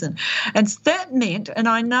season. And that meant, and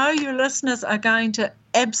I know your listeners are going to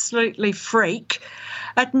absolutely freak,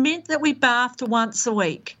 it meant that we bathed once a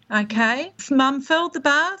week, okay? Mum filled the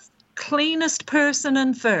bath, cleanest person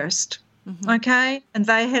in first. Okay, and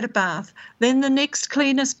they had a bath. Then the next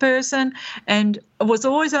cleanest person, and it was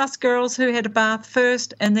always us girls who had a bath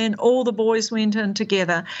first, and then all the boys went in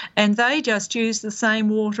together, and they just used the same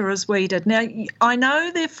water as we did. Now, I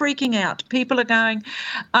know they're freaking out. People are going,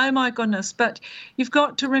 oh my goodness, but you've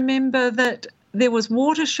got to remember that there was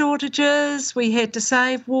water shortages. We had to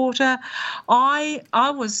save water. I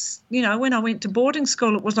was, when I went to boarding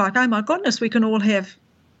school, it was like, oh my goodness, we can all have.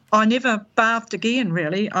 I never bathed again,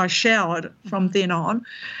 really. I showered from then on.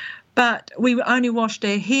 But we only washed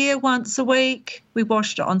our hair once a week. We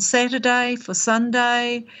washed it on Saturday for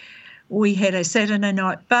Sunday. We had a Saturday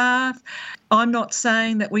night bath. I'm not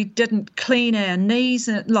saying that we didn't clean our knees,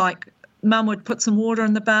 like Mum would put some water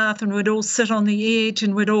in the bath and we'd all sit on the edge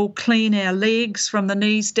and we'd all clean our legs from the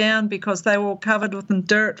knees down because they were all covered with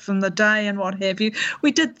dirt from the day and what have you.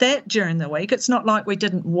 We did that during the week. It's not like we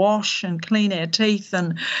didn't wash and clean our teeth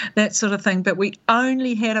and that sort of thing, but we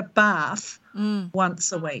only had a bath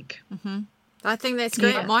once a week. Mm-hmm. I think that's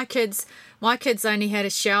great. Yeah. My kids only had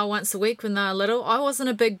a shower once a week when they were little. I wasn't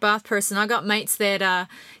a big bath person. I got mates that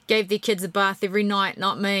gave their kids a bath every night,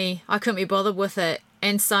 not me. I couldn't be bothered with it.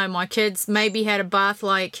 And so my kids maybe had a bath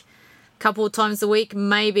like a couple of times a week,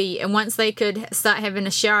 maybe. And once they could start having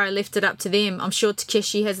a shower, I left it up to them. I'm sure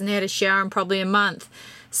Takeshi hasn't had a shower in probably a month.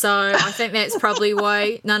 So I think that's probably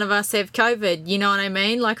why none of us have COVID. You know what I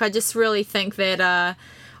mean? Like, I just really think that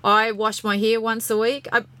I wash my hair once a week.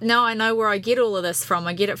 Now I know where I get all of this from.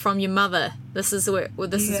 I get it from your mother. This is where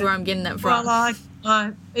I'm getting it from. Well,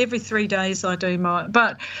 I every 3 days I do mine.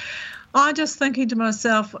 But I'm just thinking to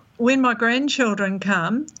myself, when my grandchildren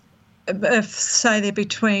come, if, say, they're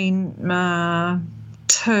between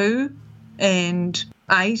 2 and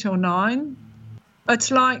 8 or 9,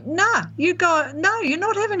 it's like, you're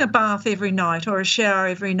not having a bath every night or a shower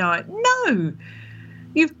every night. No,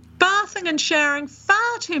 you're bathing and showering far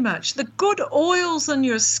too much. The good oils in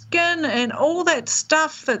your skin and all that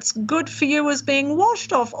stuff that's good for you is being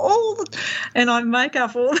washed off and I make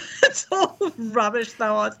up all it's all rubbish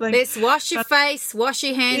though, I think. Let's wash your face, wash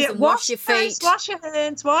your hands, and wash your feet. Wash your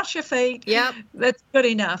hands, wash your feet. Yep. That's good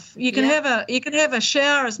enough. You can have a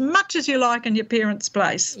shower as much as you like in your parents'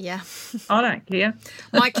 place. Yeah. I don't care.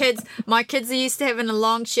 My kids are used to having a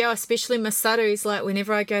long shower, especially Masaru. He's like,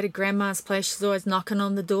 whenever I go to grandma's place, she's always knocking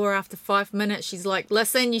on the door after 5 minutes. She's like,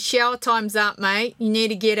 listen, your shower time's up, mate. You need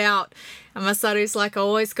to get out. And Masaru's like, I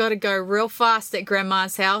always got to go real fast at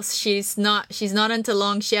grandma's house. She's not into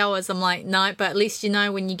long showers. I'm like, no, but at least you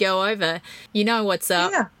know when you go over, you know what's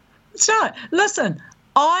up. Yeah, that's right. Listen,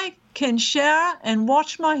 I can shower and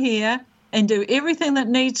wash my hair and do everything that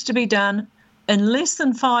needs to be done in less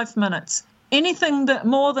than 5 minutes. Anything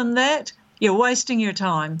more than that, you're wasting your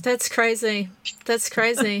time. That's crazy.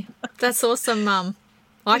 That's awesome, Mum.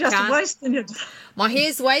 I can't. My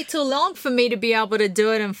hair's way too long for me to be able to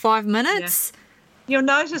do it in 5 minutes. Yeah. You'll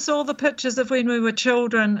notice all the pictures of when we were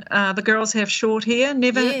children, the girls have short hair,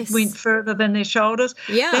 never went further than their shoulders.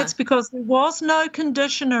 Yeah. That's because there was no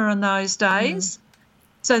conditioner in those days.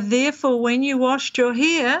 So therefore, when you washed your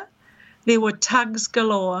hair, there were tugs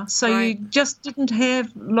galore. So you just didn't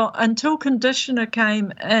have, until conditioner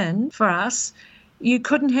came in for us, you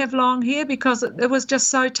couldn't have long hair because it was just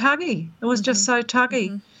so tuggy. It was just so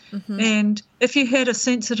tuggy. Mm-hmm. And if you had a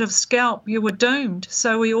sensitive scalp, you were doomed.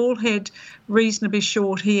 So we all had reasonably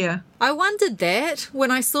short hair. I wondered that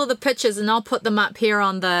when I saw the pictures, and I'll put them up here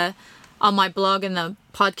on my blog and the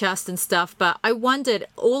podcast and stuff, but I wondered,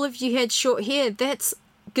 all of you had short hair. That's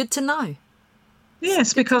good to know.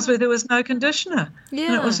 Yes, because there was no conditioner. Yeah.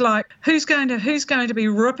 And it was like, who's going to be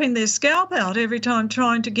ripping their scalp out every time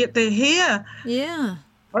trying to get their hair? Yeah.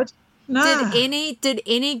 No. Did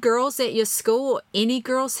any girls at your school, any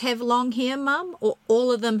girls have long hair, Mum? Or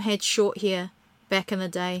all of them had short hair back in the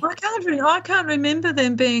day? I can't remember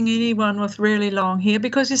them being anyone with really long hair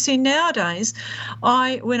because, you see, nowadays,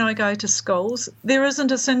 when I go to schools, there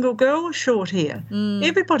isn't a single girl with short hair.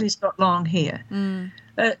 Everybody's got long hair.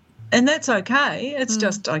 And that's okay. It's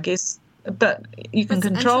just, I guess, but you can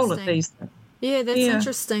control it these days. Yeah, that's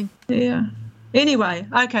interesting. Yeah. Anyway,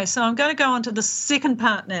 okay, so I'm going to go on to the second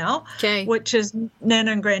part now, which is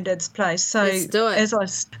Nana and Granddad's place. So let's do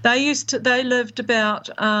it. They lived about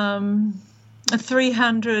a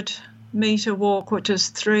 300-metre walk, which is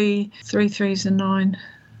 3 3s and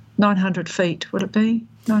 900 feet. Would it be?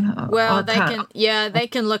 Well, they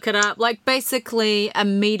can look it up. Like, basically, a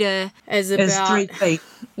metre is about 3 feet.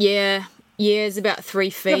 Yeah, it's about 3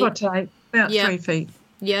 feet. Give or take, about 3 feet.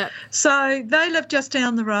 Yeah. So they lived just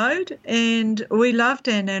down the road, and we loved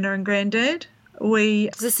our Nana and Granddad.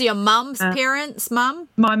 Is this your mum's parents, Mum?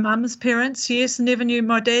 My mum's parents, yes. Never knew.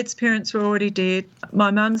 My dad's parents were already dead.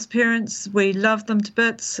 My mum's parents, we loved them to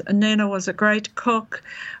bits. Nana was a great cook.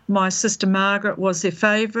 My sister Margaret was their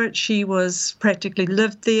favourite. She was practically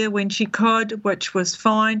lived there when she could, which was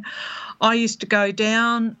fine. I used to go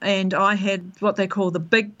down and I had what they call the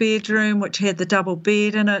big bedroom, which had the double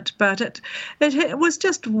bed in it, but it was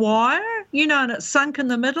just wire, and it sunk in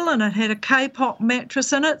the middle and it had a K-pop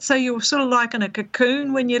mattress in it, so you were sort of like in a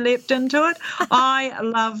cocoon when you leapt into it. I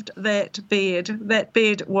loved that bed. That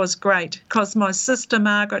bed was great because my sister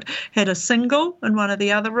Margaret had a single in one of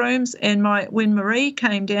the other rooms, and when Marie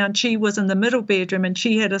came down, she was in the middle bedroom and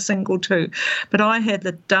she had a single too. But I had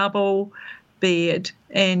the double bed,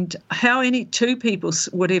 and how any two people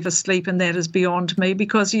would ever sleep in that is beyond me,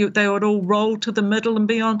 because they would all roll to the middle and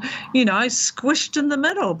be on, squished in the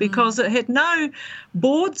middle, because it had no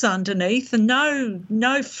boards underneath and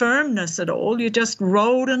no firmness at all. You just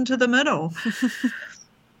rolled into the middle.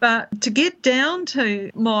 But to get down to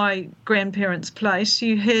my grandparents' place,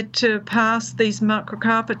 you had to pass these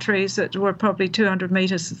macrocarpa trees that were probably 200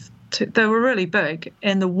 metres. They were really big,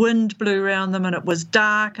 and the wind blew around them, and it was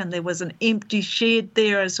dark, and there was an empty shed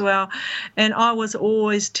there as well. And I was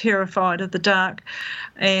always terrified of the dark.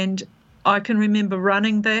 And I can remember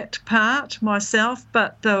running that part myself,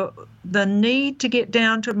 but the need to get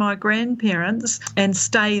down to my grandparents and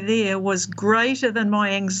stay there was greater than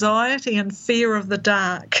my anxiety and fear of the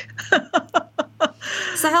dark.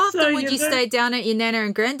 So how often would you stay down at your Nana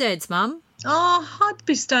and Granddad's, Mum? Oh, I'd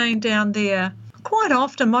be staying down there quite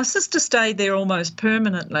often. My sister stayed there almost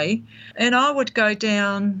permanently, and I would go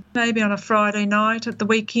down maybe on a Friday night at the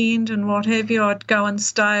weekend and what have you. I'd go and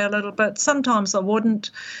stay a little bit. Sometimes I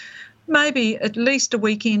wouldn't. Maybe at least a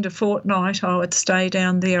weekend, a fortnight, I would stay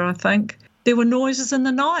down there, I think. There were noises in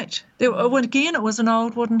the night. Again, it was an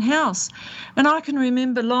old wooden house. And I can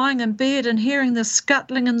remember lying in bed and hearing the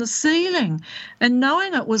scuttling in the ceiling and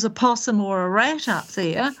knowing it was a possum or a rat up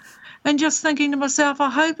there, and just thinking to myself,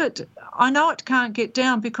 I know it can't get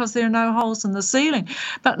down because there are no holes in the ceiling,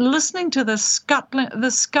 but listening to the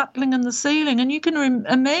scuttling in the ceiling. And you can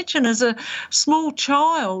imagine as a small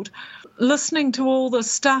child listening to all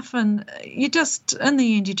this stuff, and in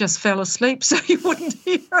the end, you just fell asleep so you wouldn't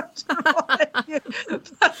hear it. It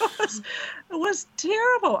was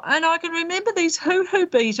terrible. And I can remember these hoo-hoo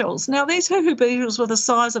beetles. Now, these hoo-hoo beetles were the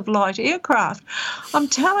size of light aircraft. I'm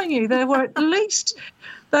telling you, they were at least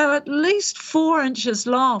 4 inches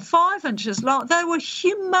long, 5 inches long. They were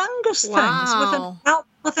humongous things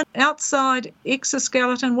with an outside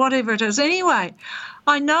exoskeleton, whatever it is. Anyway,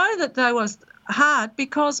 I know that they was hard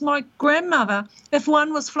because my grandmother, if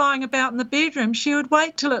one was flying about in the bedroom, she would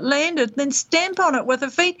wait till it landed, then stamp on it with her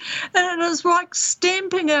feet, and it was like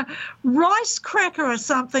stamping a rice cracker or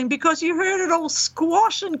something, because you heard it all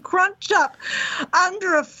squash and crunch up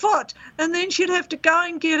under a foot, and then she'd have to go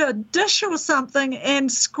and get a dish or something and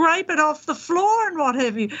scrape it off the floor and what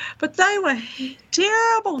have you. But they were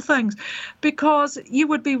terrible things, because you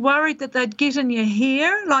would be worried that they'd get in your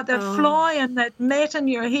hair, like they'd fly in that mat in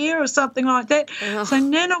your hair or something like that. So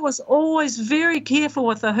Nana was always very careful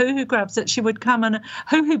with the hoo-hoo grubs, that she would come in,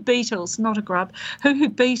 hoo-hoo beetles, not a grub, hoo-hoo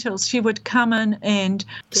beetles, she would come in and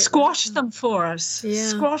squash them for us. Yeah,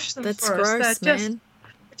 squash them that's for gross, us. They're man.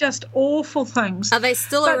 just awful things. Are they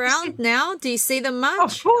still around now? Do you see them much?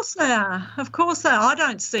 Of course they are. Of course they are. I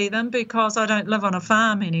don't see them because I don't live on a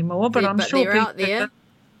farm anymore, but I'm sure they're out there.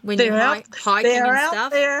 When they're you're hiking and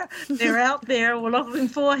stuff. They're out there. We're looking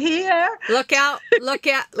for here. Look out,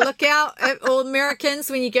 all Americans,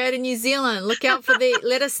 when you go to New Zealand. Look out for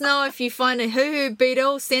let us know if you find a hoo-hoo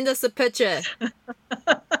beetle. Send us a picture.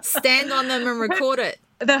 Stand on them and record it.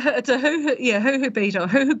 It's a hoo-hoo beetle.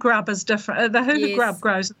 Hoo-hoo grub is different. The hoo-hoo grub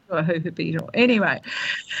grows into a hoo-hoo beetle. Anyway,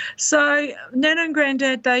 so Nana and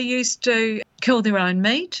Granddad, they used to kill their own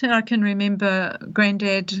meat. I can remember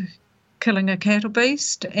Granddad killing a cattle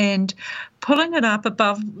beast and pulling it up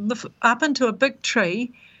up into a big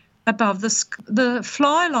tree above the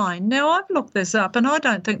fly line. Now, I've looked this up, and I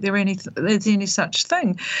don't think there's any such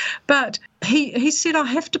thing. But he said, I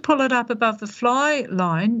have to pull it up above the fly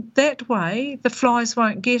line. That way, the flies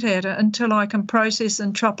won't get at it until I can process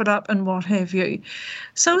and chop it up and what have you.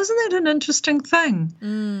 So isn't that an interesting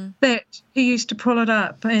thing, that he used to pull it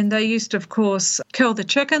up? And they used to, of course, kill the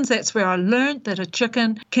chickens. That's where I learnt that a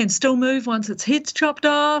chicken can still move once its head's chopped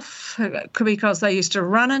off, because they used to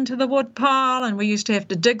run into the wood pile, and we used to have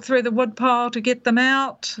to dig through the wood pile to get them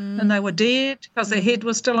out, and they were dead because their head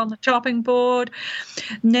was still on the chopping board.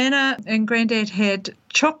 Nana and Granddad had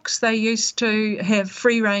chooks. They used to have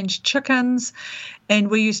free-range chickens, and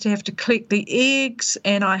we used to have to collect the eggs,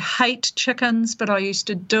 and I hate chickens, but I used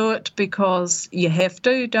to do it because you have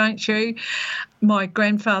to, don't you? My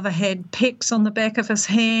grandfather had pecks on the back of his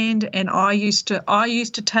hand, and I used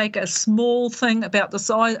to take a small thing about the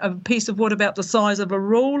size of a piece of wood about the size of a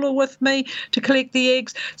ruler with me to collect the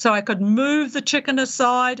eggs, so I could move the chicken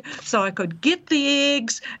aside, so I could get the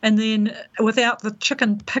eggs, and then without the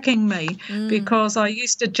chicken picking me, because I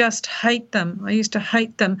used to just hate them.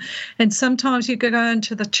 And sometimes you could go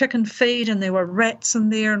into the chicken feed and there were rats in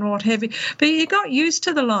there and what have you, but you got used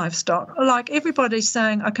to the livestock. Like everybody's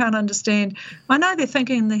saying, I can't understand. I know they're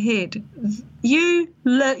thinking in the head,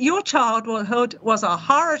 your childhood was a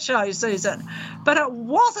horror show, Susan, but it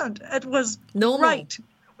wasn't. It was normal. Great.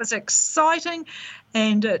 It was exciting,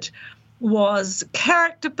 and it was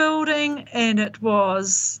character building, and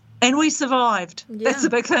we survived. Yeah. That's a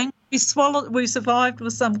big thing. We survived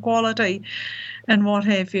with some quality and what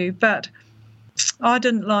have you. But I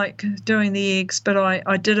didn't like doing the eggs, but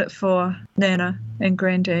I did it for Nana and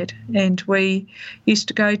Granddad. And we used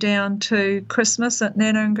to go down to Christmas at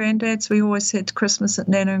Nana and Granddad's. We always had Christmas at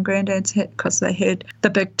Nana and Granddad's because they had the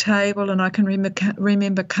big table, and I can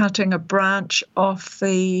remember cutting a branch off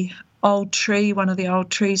the old tree, one of the old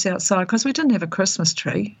trees outside, because we didn't have a Christmas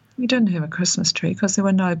tree. We didn't have a Christmas tree because there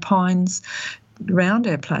were no pines around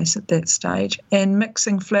our place at that stage, and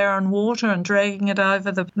mixing flour and water and dragging it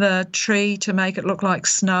over the tree to make it look like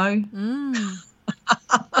snow.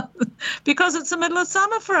 Because it's the middle of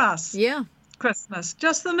summer for us. Yeah. Christmas,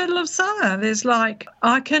 just the middle of summer. There's I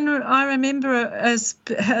remember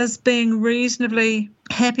it as being reasonably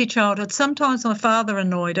happy childhood. Sometimes my father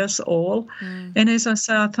annoyed us all, and as I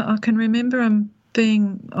say, I can remember him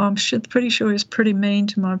I'm pretty sure he was pretty mean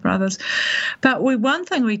to my brothers. But one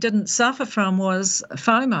thing we didn't suffer from was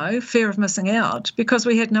FOMO, fear of missing out, because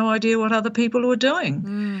we had no idea what other people were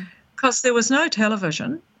doing. Because there was no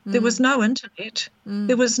television, there was no internet,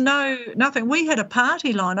 there was nothing. We had a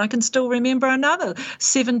party line. I can still remember another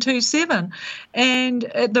 727, and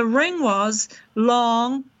the ring was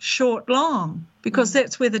long, short, long, because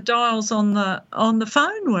that's where the dials on the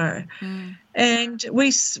phone were. And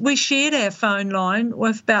we shared our phone line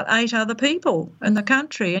with about 8 other people in the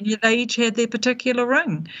country, and they each had their particular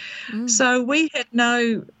ring. So we didn't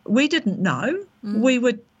know. We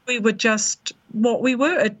were just what we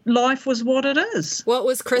were. Life was what it is. What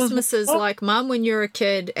was Christmases like, Mum, when you were a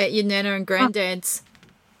kid at your Nana and Granddad's?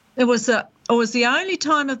 It was the only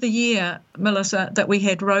time of the year, Melissa, that we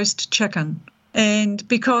had roast chicken. And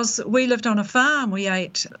because we lived on a farm, we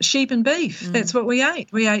ate sheep and beef. That's what we ate.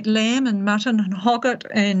 We ate lamb and mutton and hogget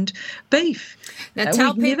and beef. Now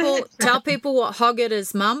tell people what hogget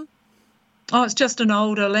is, Mum. Oh, it's just an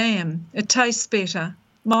older lamb. It tastes better.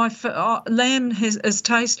 Lamb is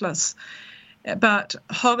tasteless, but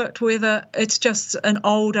hogget, it's just an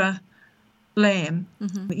older lamb,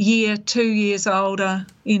 2 years older,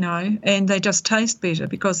 and they just taste better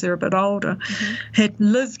because they're a bit older, had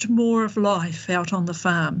lived more of life out on the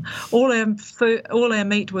farm. All our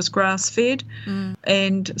meat was grass-fed,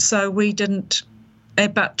 and so we didn't,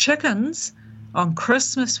 but chickens, on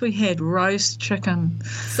Christmas we had roast chicken.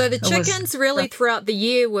 So the chickens really throughout the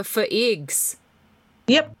year were for eggs?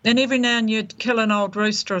 Yep, and every now and you'd kill an old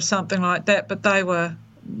rooster or something like that, but they were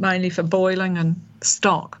mainly for boiling and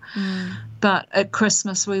stock. But at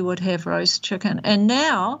Christmas we would have roast chicken. And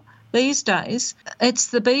now, these days, it's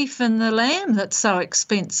the beef and the lamb that's so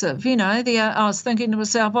expensive. I was thinking to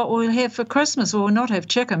myself, what will we have for Christmas? Well, we'll not have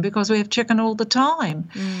chicken because we have chicken all the time.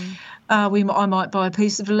 I might buy a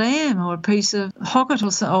piece of lamb or a piece of hogget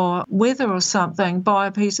or wether or something, buy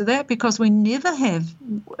a piece of that because we never have.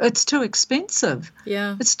 It's too expensive.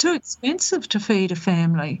 Yeah. It's too expensive to feed a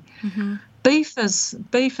family. Beef is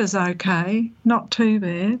okay, not too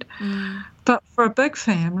bad. But for a big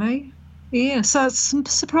family, yeah. So it's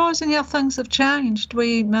surprising how things have changed.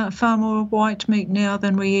 We eat far more white meat now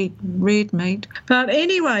than we eat red meat. But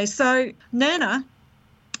anyway, so Nana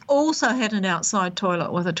also had an outside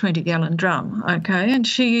toilet with a 20-gallon drum, okay? And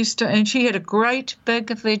she had a great big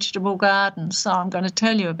vegetable garden, so I'm going to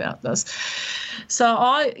tell you about this.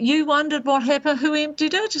 So you wondered what happened, who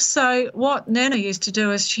emptied it? So what Nana used to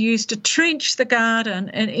do is she used to trench the garden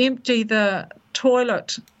and empty the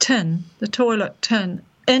toilet tin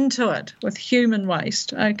into it with human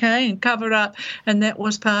waste, okay, and cover it up, and that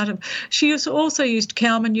was part of. She also used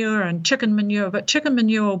cow manure and chicken manure, but chicken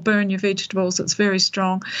manure will burn your vegetables. It's very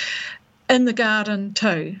strong. In the garden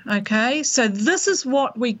too, okay? So this is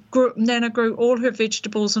what Nana grew all her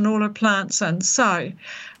vegetables and all her plants in. So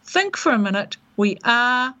think for a minute. We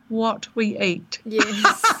are what we eat.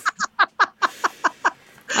 Yes.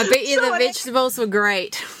 I bet you the vegetables were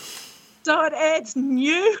great. So it adds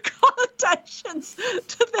new connotations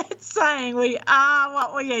to that saying, we are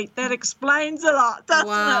what we eat. That explains a lot, doesn't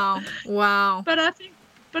it? Wow. But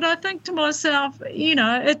I think to myself,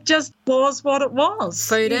 it just was what it was.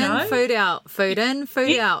 Food in, food out. Food in,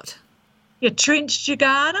 food out. You trenched your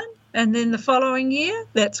garden, and then the following year,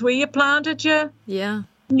 that's where you planted your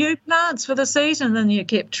new plants for the season. Then you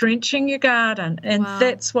kept trenching your garden. And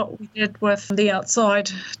that's what we did with the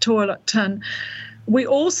outside toilet tin. We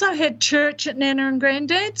also had church at Nana and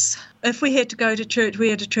Granddad's. If we had to go to church, we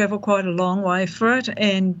had to travel quite a long way for it,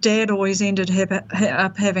 and Dad always ended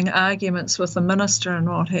up having arguments with the minister and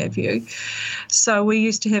what have you. So we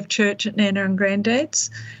used to have church at Nana and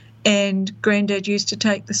Granddad's, and Granddad used to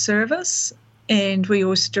take the service, and we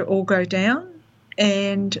used to all go down.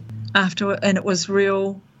 and it was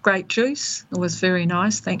real grape juice. It was very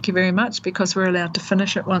nice, thank you very much, because we're allowed to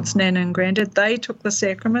finish it once Nana and Grandad. They took the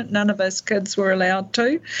sacrament. None of us kids were allowed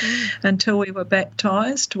to until we were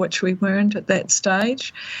baptised, which we weren't at that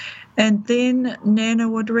stage. And then Nana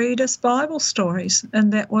would read us Bible stories,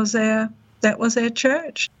 and that was our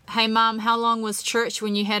church. Hey, Mum, how long was church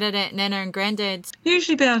when you had it at Nana and Granddad's?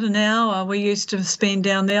 Usually about an hour we used to spend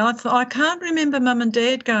down there. I can't remember Mum and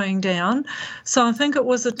Dad going down, so I think it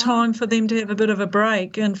was a time for them to have a bit of a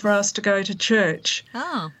break and for us to go to church.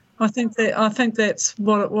 Oh. I think that's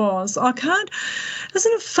what it was.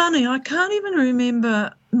 Isn't it funny? I can't even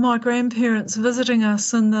remember my grandparents visiting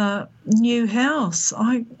us in the new house.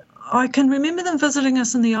 I can remember them visiting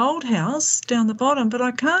us in the old house down the bottom, but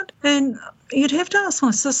I can't. And you'd have to ask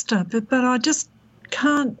my sister, but I just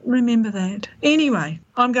can't remember that. Anyway,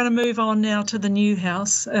 I'm going to move on now to the new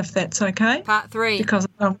house, if that's okay. Part 3. Because,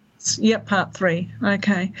 part 3.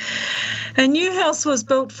 Okay. A new house was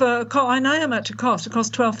built for, I know how much it cost. It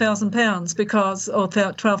cost £12,000 or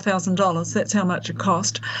 $12,000. That's how much it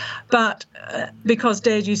cost. But because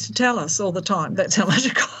Dad used to tell us all the time, that's how much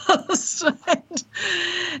it cost.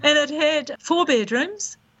 And it had 4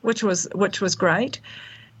 bedrooms, which was great,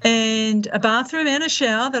 and a bathroom and a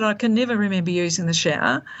shower that I can never remember using the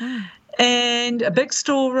shower, and a big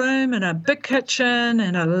storeroom and a big kitchen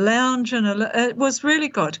and a lounge, and it was really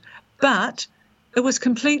good. But it was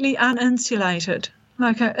completely uninsulated.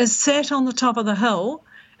 It sat on the top of the hill,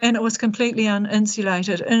 and it was completely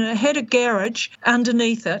uninsulated. And it had a garage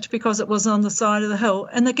underneath it because it was on the side of the hill,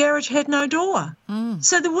 and the garage had no door.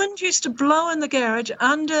 So the wind used to blow in the garage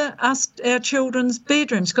under our children's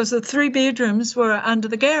bedrooms, because the 3 bedrooms were under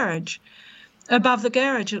the garage, above the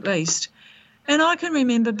garage at least. And I can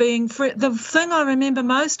remember the thing I remember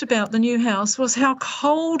most about the new house was how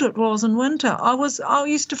cold it was in winter. I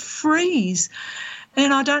used to freeze,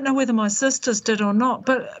 and I don't know whether my sisters did or not,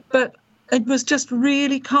 but it was just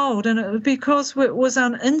really cold, and because it was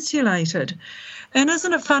uninsulated. And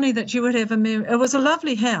isn't it funny that you would have it was a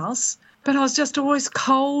lovely house, but I was just always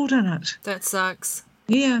cold in it. That sucks.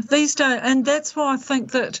 Yeah, these days, and that's why I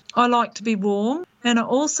think that I like to be warm, and I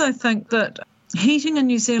also think that heating in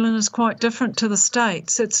New Zealand is quite different to the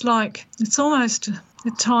States. It's almost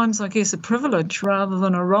at times, I guess, a privilege rather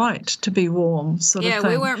than a right to be warm, sort of thing. Yeah,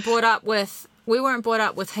 we weren't brought up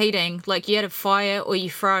with heating. Like, you had a fire or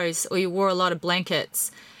you froze or you wore a lot of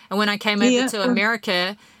blankets. And when I came over to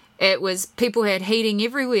America, it was people had heating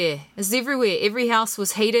everywhere. It was everywhere. Every house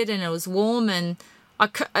was heated and it was warm, and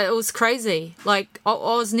it was crazy. Like, I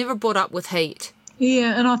was never brought up with heat.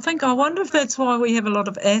 Yeah, and I wonder if that's why we have a lot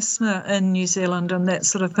of asthma in New Zealand and that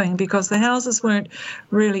sort of thing, because the houses weren't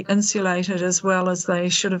really insulated as well as they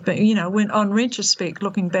should have been, when on retrospect,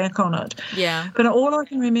 looking back on it. Yeah. But all I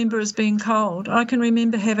can remember is being cold. I can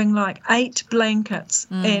remember having like 8 blankets,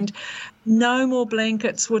 and no more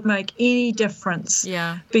blankets would make any difference.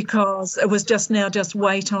 Yeah. Because it was just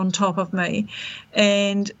weight on top of me,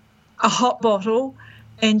 and a hot bottle,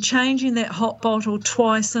 and changing that hot bottle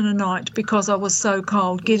twice in a night because I was so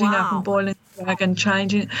cold, getting up and boiling the jug and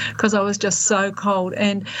changing it because I was just so cold.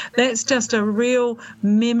 And that's just a real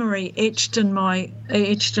memory etched in my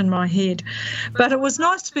head. But it was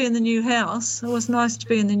nice to be in the new house.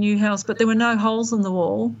 But there were no holes in the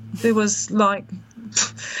wall. There was like...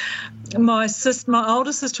 My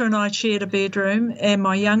older sister and I shared a bedroom, and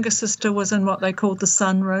my younger sister was in what they called the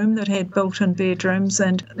sunroom that had built-in bedrooms,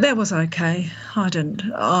 and that was okay.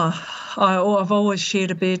 I've always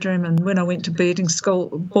shared a bedroom, and when I went to boarding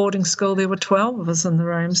school, there were 12 of us in the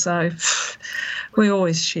room, so we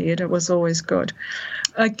always shared. It was always good.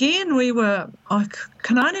 Again, I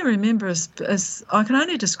can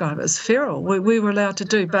only describe it as feral. We were allowed to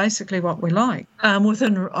do basically what we like,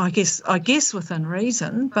 within, I guess within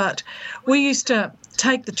reason, but we used to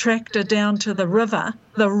take the tractor down to the river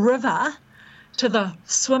to the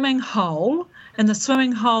swimming hole, and the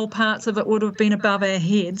swimming hole, parts of it would have been above our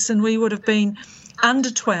heads, and we would have been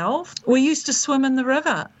under 12. We used to swim in the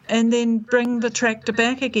river and then bring the tractor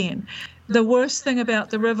back again. The worst thing about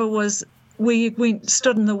the river was we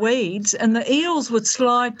stood in the weeds, and the eels would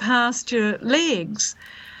slide past your legs,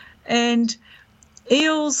 and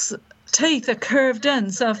eels' teeth are curved in,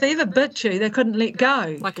 so if they ever bit you, they couldn't let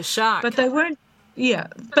go. Like a shark. But they weren't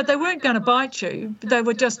going to bite you. They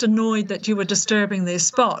were just annoyed that you were disturbing their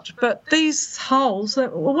spot. But these holes,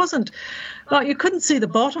 it wasn't like you couldn't see the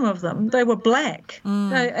bottom of them. They were black.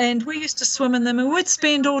 And we used to swim in them, and we'd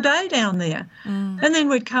spend all day down there. And then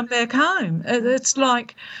we'd come back home. It's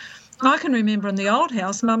like, I can remember in the old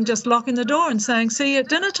house, Mum just locking the door and saying, "See you at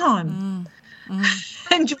dinner time."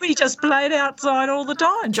 And we just played outside all the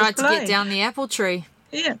time. Tried to get down the apple tree.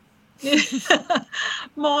 Yeah.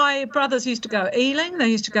 My brothers used to go eeling. They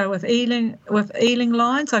used to go with eeling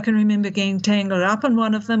lines. I can remember getting tangled up in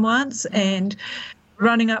one of them once and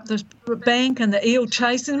running up the bank and the eel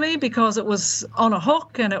chasing me because it was on a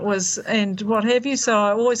hook and what have you. So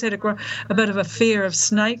I always had a bit of a fear of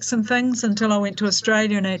snakes and things until I went to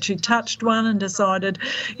Australia and actually touched one and decided,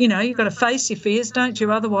 you've got to face your fears, don't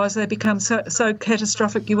you? Otherwise they become so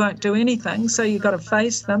catastrophic you won't do anything. So you've got to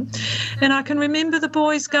face them. And I can remember the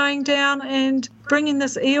boys going down and bringing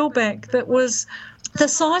this eel back that was the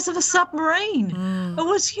size of a submarine. It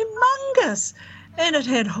was humongous. And it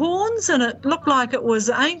had horns, and it looked like it was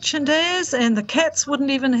ancient as, and the cats wouldn't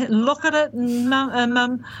even look at it. And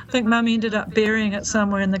Mum, I think Mum ended up burying it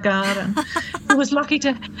somewhere in the garden. It was lucky to.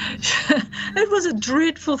 It was a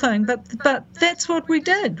dreadful thing, but that's what we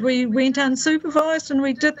did. We went unsupervised, and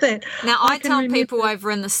we did that. Now I tell people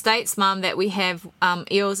over in the States, Mum, that we have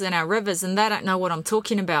eels in our rivers, and they don't know what I'm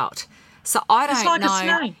talking about. So I don't know. It's like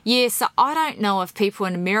a snake. Yeah, so I don't know if people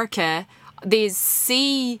in America, there's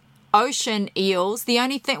ocean eels. The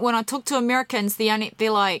only thing, when I talk to Americans, they're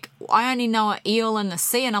like, I only know an eel in the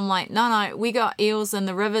sea, and I'm like, no, we got eels in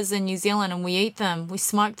the rivers in New Zealand and we eat them. We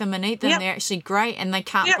smoke them and eat them. They're actually great, and they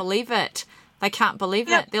can't believe it. They can't believe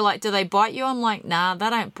it. They're like, do they bite you? I'm like, nah, they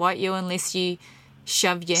don't bite you unless you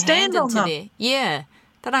shove your hand into there. Yeah,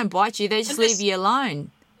 they don't bite you. They just leave you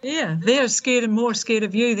alone. Yeah, they're more scared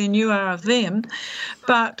of you than you are of them.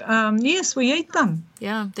 But, yes, we eat them.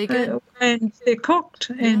 Yeah, they're good. And they're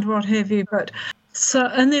cooked and what have you.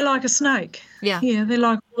 And they're like a snake. Yeah. Yeah, they're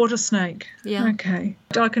like a water snake. Yeah. Okay.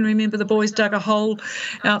 I can remember the boys dug a hole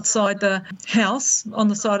outside the house, on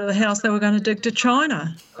the side of the house they were going to dig to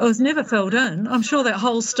China. It was never filled in. I'm sure that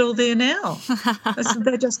hole's still there now.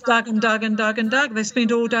 They just dug and dug and dug and dug. They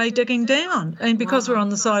spent all day digging down. And because we're on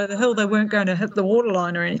the side of the hill, they weren't going to hit the water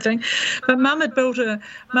line or anything. But Mum had built a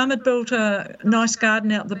nice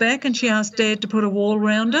garden out the back, and she asked Dad to put a wall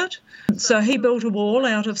around it. So he built a wall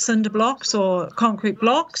out of cinder blocks or concrete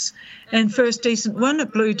blocks, and first decent wind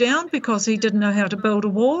it blew down because he didn't know how to build a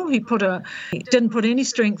wall. He didn't put any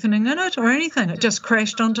strengthening in it or anything. It just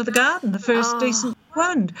crashed onto the garden, the first decent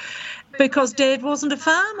wind, because Dad wasn't a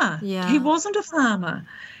farmer. Yeah. He wasn't a farmer.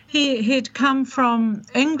 He'd come from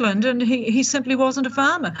England and he simply wasn't a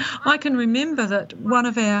farmer. I can remember that one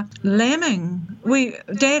of our lambing,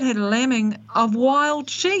 Dad had a lambing of wild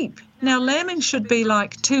sheep. Now, lambing should be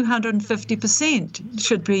like 250%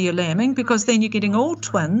 should be your lambing, because then you're getting all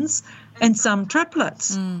twins and some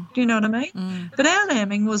triplets. Do you know what I mean? But our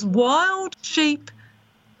lambing was wild sheep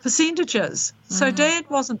percentages. So Dad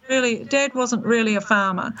wasn't really a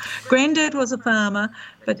farmer. Granddad was a farmer,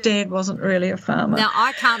 but Dad wasn't really a farmer. Now,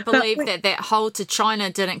 I can't believe that hole to China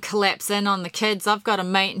didn't collapse in on the kids. I've got a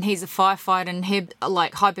mate and he's a firefighter, and he's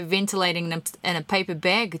like hyperventilating in a paper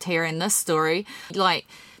bag hearing this story. Like,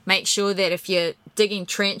 make sure that if you're digging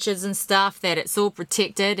trenches and stuff, that it's all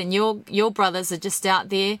protected, and your brothers are just out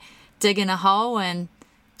there digging a hole and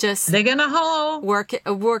just worked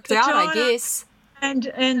out, I guess.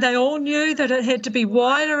 And they all knew that it had to be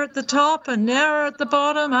wider at the top and narrower at the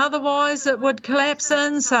bottom, otherwise it would collapse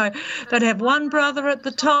in. So they'd have one brother at the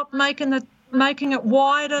top making it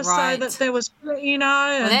wider, so that there was, Well,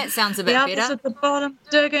 that sounds a bit better. The others at the bottom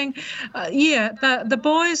digging. The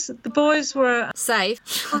boys were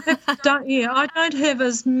safe. I don't have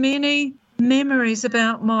as many memories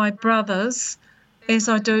about my brothers as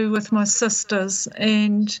I do with my sisters,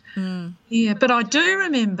 and but I do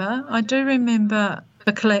remember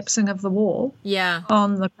the collapsing of the wall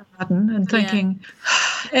on the garden, and thinking,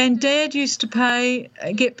 and Dad used to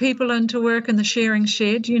get people in to work in the shearing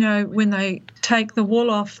shed, when they take the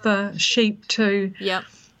wool off the sheep to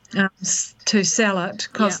sell it,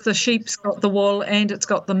 because the sheep's got the wool and it's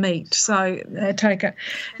got the meat, so they take it.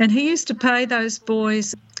 And he used to pay those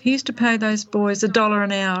boys $1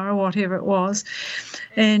 an hour or whatever it was,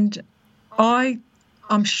 and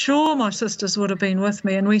I'm sure my sisters would have been with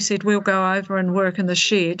me, and we said, we'll go over and work in the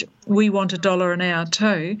shed. We want $1 an hour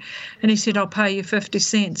too. And he said, I'll pay you 50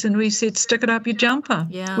 cents. And we said, stick it up your jumper.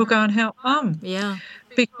 Yeah. We'll go and help Mum. Yeah.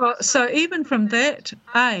 So even from that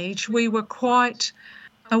age, we were quite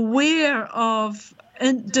aware of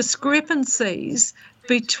discrepancies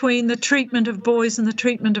between the treatment of boys and the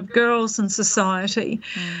treatment of girls in society.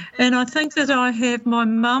 And I think that I have my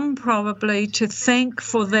mum probably to thank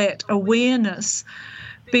for that awareness,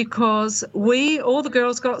 because all the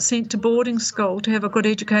girls got sent to boarding school to have a good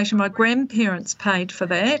education. My grandparents paid for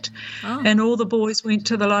that, and all the boys went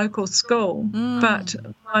to the local school. But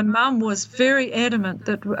my mum was very adamant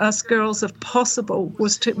that us girls, if possible,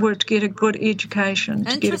 were to get a good education.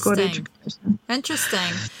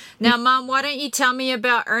 Interesting. Now, Mum, why don't you tell me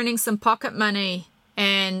about earning some pocket money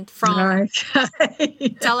tell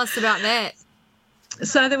us about that.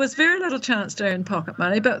 So there was very little chance to earn pocket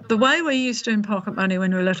money, but the way we used to earn pocket money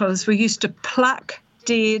when we were little is we used to pluck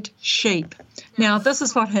dead sheep. Now, this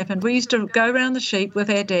is what happened. We used to go around the sheep with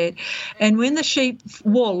our dad, and when the sheep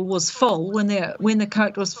wool was full, when the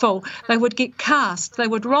coat was full, they would get cast. They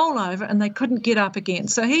would roll over, and they couldn't get up again.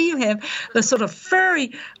 So here you have this sort of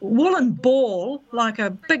furry woolen ball, like a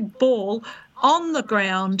big ball, on the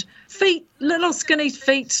ground, feet, little skinny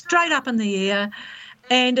feet, straight up in the air,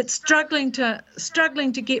 and it's struggling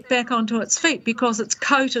to get back onto its feet because its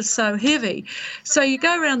coat is so heavy. So you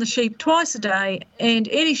go around the sheep twice a day, and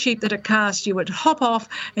any sheep that are cast, you would hop off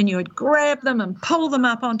and you would grab them and pull them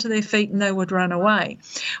up onto their feet, and they would run away.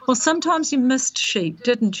 Well, sometimes you missed sheep,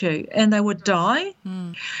 didn't you? And they would die.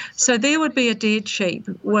 So there would be a dead sheep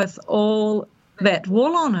with all that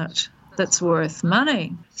wool on it that's worth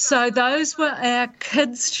money. So those were our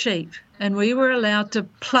kids' sheep. And we were allowed to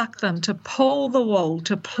pluck them, to pull the wool,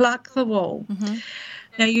 to pluck the wool.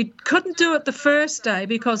 Now, you couldn't do it the first day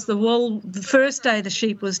because the first day the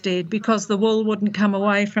sheep was dead because the wool wouldn't come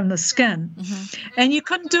away from the skin. And you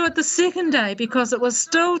couldn't do it the second day because it was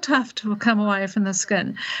still tough to come away from the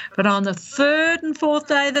skin. But on the third and fourth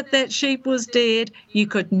day that sheep was dead, you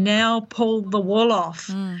could now pull the wool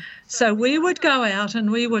off. So we would go out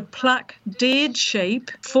and we would pluck dead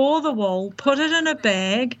sheep for the wool, put it in a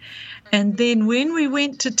bag, and then when we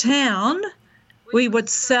went to town, we would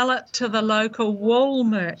sell it to the local wool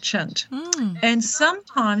merchant. And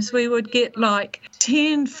sometimes we would get like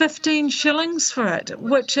 10, 15 shillings for it,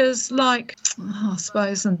 which is like, I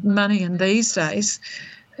suppose in money in these days,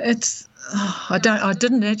 it's, I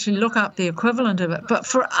didn't actually look up the equivalent of it, but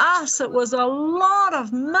for us it was a lot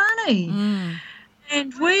of money.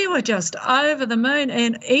 And we were just over the moon.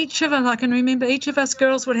 And each of us, I can remember each of us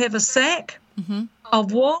girls would have a sack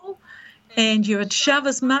of wool, and you would shove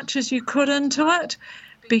as much as you could into it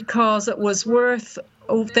because it was worth,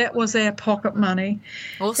 that was our pocket money.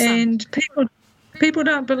 Awesome. And people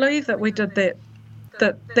don't believe that we did that.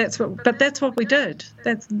 That's what we did.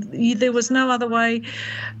 There was no other way.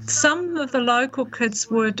 Some of the local kids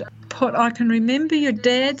would I can remember your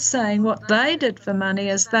dad saying what they did for money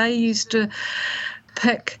is they used to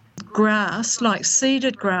pick grass, like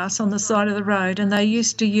seeded grass on the side of the road, and they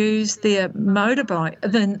used to use their motorbike,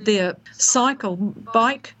 their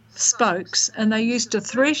bike spokes, and they used to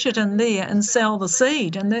thresh it in there and sell the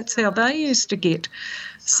seed, and that's how they used to get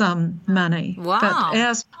some money. Wow. But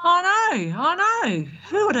ours, I know.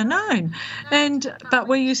 Who would have known? But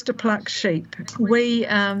we used to pluck sheep.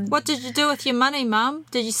 What did you do with your money, Mum?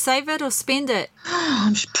 Did you save it or spend it?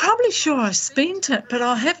 I'm probably sure I spent it, but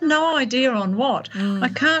I have no idea on what. I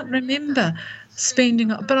can't remember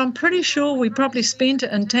spending it, but I'm pretty sure we probably spent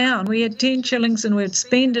it in town. We had 10 shillings and we'd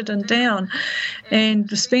spend it in town and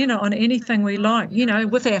spend it on anything we liked,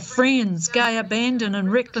 with our friends, gay abandon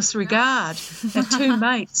and reckless regard, our two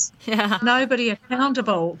mates. Yeah. Nobody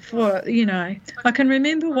accountable for, I can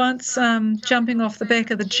remember once jumping off the back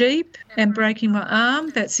of the Jeep and breaking my arm.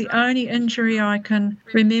 That's the only injury I can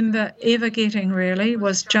remember ever getting, really,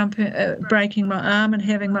 was breaking my arm and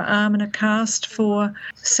having my arm in a cast for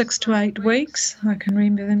 6 to 8 weeks. I can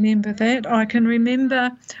remember that. I can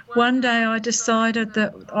remember one day I decided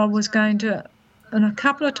that I was going to, and a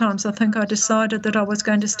couple of times I think I decided that I was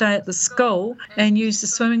going to stay at the school and use the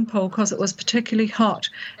swimming pool because it was particularly hot.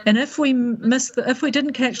 And if we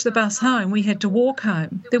didn't catch the bus home, we had to walk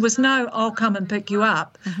home. There was no, I'll come and pick you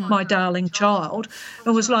up, my darling child.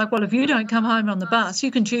 It was like, well, if you don't come home on the bus,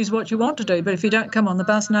 you can choose what you want to do. But if you don't come on the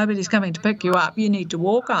bus, nobody's coming to pick you up. You need to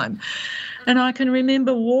walk home. And I can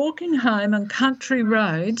remember walking home on country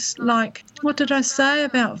roads, like, what did I say,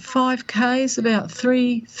 about 5 k's, about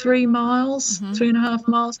 3 miles, 3.5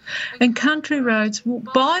 miles, and country roads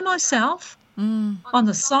by myself on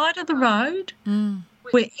the side of the road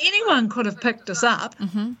where anyone could have picked us up,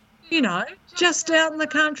 just out in the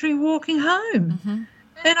country walking home.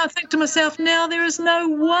 And I think to myself, now there is no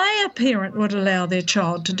way a parent would allow their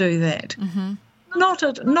child to do that. Not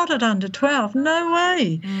at under 12, no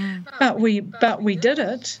way. But we did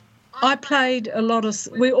it.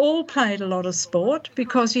 We all played a lot of sport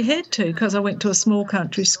because you had to, because I went to a small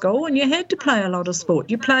country school and you had to play a lot of sport.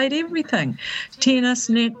 You played everything. Tennis,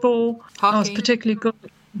 netball. Hockey. I was particularly good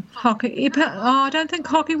at hockey. I don't think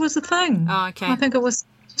hockey was a thing. Oh, okay. I think it was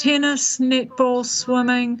tennis, netball,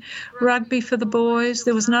 swimming, rugby for the boys.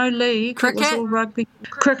 There was no league. Cricket? It was all rugby.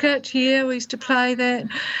 Cricket, yeah, we used to play that.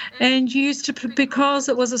 And you used to, because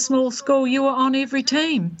it was a small school, you were on every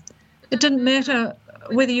team. It didn't matter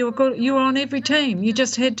whether you were good, you were on every team. You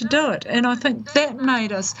just had to do it. And I think that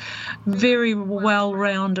made us very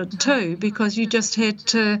well-rounded too, because you just had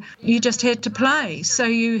to play. So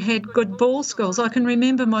you had good ball skills. I can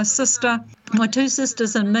remember my two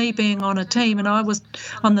sisters and me being on a team, and I was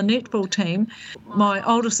on the netball team. My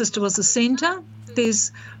older sister was a centre.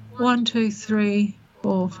 There's 1, 2, 3,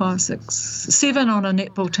 4, 5, 6, 7 on a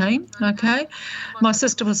netball team, okay? My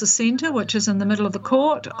sister was a centre, which is in the middle of the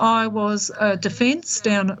court. I was a defence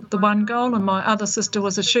down at the one goal, and my other sister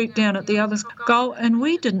was a shoot down at the other goal, and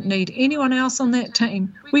we didn't need anyone else on that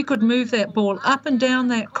team. We could move that ball up and down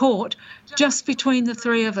that court just between the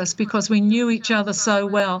three of us because we knew each other so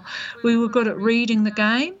well. We were good at reading the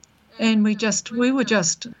game. And we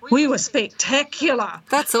were spectacular.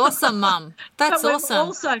 That's awesome, Mum. That's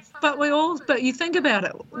awesome. But you think about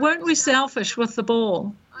it, weren't we selfish with the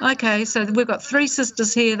ball? Okay, so we've got 3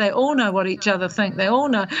 sisters here. They all know what each other think. They all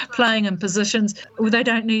know playing in positions. They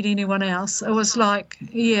don't need anyone else. It was like,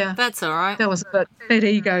 yeah. That's all right. That was a bit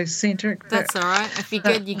egocentric. That's all right. If you're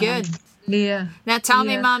good, you're good. Yeah. Now tell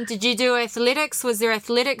me, Mum, did you do athletics? Was there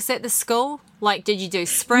athletics at the school? Like, did you do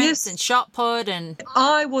sprints and shot put? And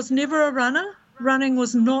I was never a runner. Running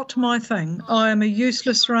was not my thing. I am a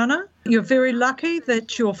useless runner. You're very lucky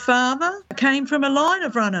that your father came from a line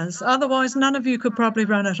of runners. Otherwise, none of you could probably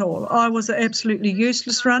run at all. I was an absolutely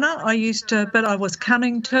useless runner. But I was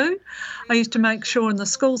cunning too. I used to make sure in the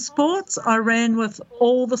school sports I ran with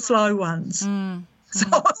all the slow ones. So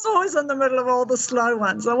I was always in the middle of all the slow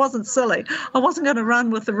ones. I wasn't silly. I wasn't going to run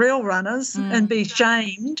with the real runners and be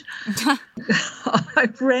shamed. I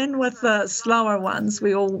ran with the slower ones.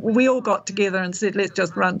 We all got together and said, let's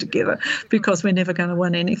just run together because we're never going to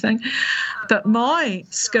win anything. But my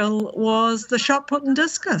skill was the shot put and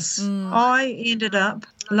discus. I ended up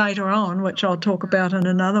later on, which I'll talk about in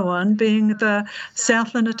another one, being the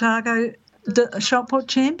Southland Otago shot put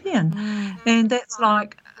champion. And that's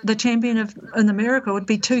like the champion in America would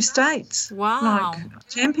be 2 states. Wow. Like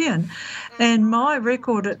champion. And my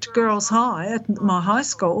record at Girls High, at my high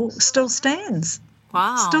school, still stands.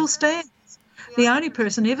 Wow. Still stands. The only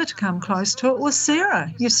person ever to come close to it was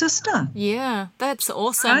Sarah, your sister. Yeah, that's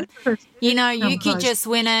awesome. You know, Yuki just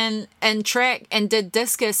went in track and did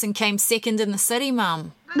discus and came second in the city,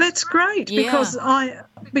 Mum. That's great because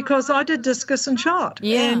I did discus and shot.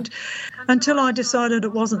 Yeah. And until I decided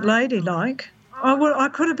it wasn't ladylike, I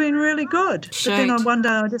could have been really good. Shoot. But then one day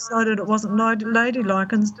I decided it wasn't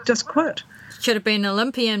ladylike and just quit. Should have been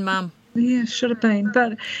Olympian, Mum. Yeah, should have been.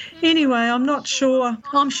 But anyway, I'm not sure.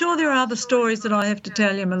 I'm sure there are other stories that I have to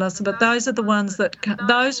tell you, Melissa, but those are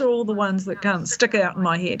all the ones that stick out in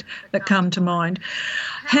my head, that come to mind.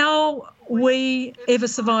 How we ever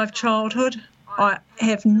survived childhood, I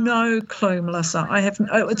have no clue, Melissa.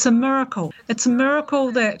 It's a miracle. It's a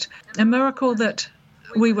miracle that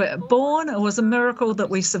we were born. It was a miracle that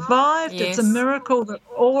we survived. Yes. It's a miracle that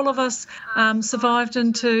all of us survived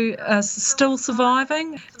into still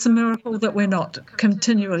surviving. It's a miracle that we're not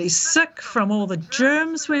continually sick from all the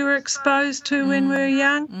germs we were exposed to when we were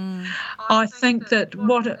young. I think that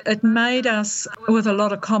it made us with a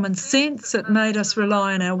lot of common sense. It made us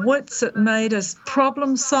rely on our wits. It made us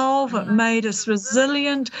problem solve. It made us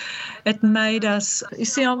resilient. It made us, you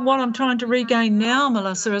see, what I'm trying to regain now,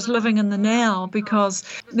 Melissa, is living in the now, because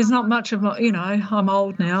there's not much of, I'm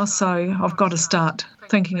old now, so I've got to start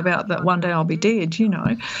thinking about that one day I'll be dead,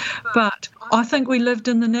 But I think we lived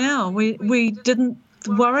in the now. We didn't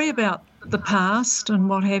worry about the past and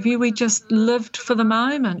what have you. We just lived for the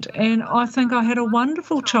moment. And I think I had a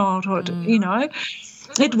wonderful childhood,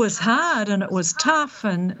 It was hard and it was tough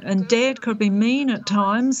and Dad could be mean at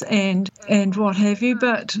times and what have you,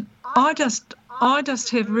 but I just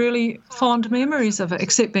have really fond memories of it,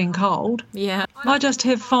 except being cold. Yeah. I just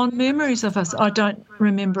have fond memories of us. I don't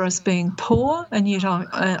remember us being poor, and yet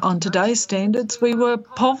on today's standards, we were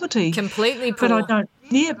poverty. Completely poor.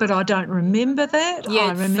 But I don't remember that.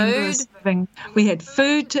 I remember food. We had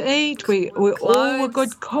food to eat. We all were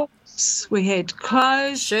good cooks. We had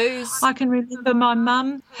clothes, shoes. I can remember my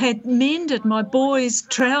mum had mended my brother's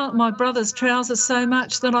trousers so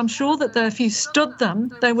much that I'm sure that if you stood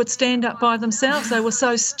them, they would stand up by themselves. They were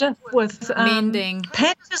so stiff with mending,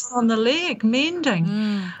 patches on the leg,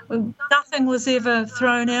 mending. Nothing was ever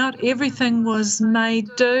thrown out. Everything was made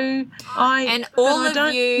do.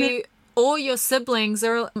 All your siblings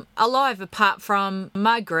are alive apart from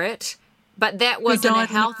Margaret. But that who wasn't a died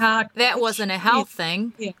in health. car That crash. wasn't a health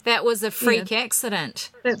thing. Yeah. That was a freak accident.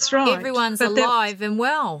 That's right. Everyone's But alive and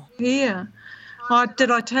well. Yeah.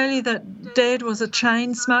 Did I tell you that Dad was a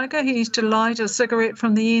chain smoker? He used to light a cigarette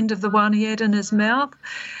from the end of the one he had in his mouth,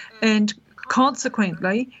 and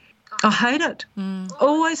consequently, I hate it.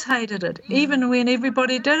 Always hated it. Even when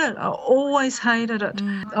everybody did it, I always hated it.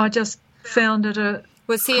 I just found it a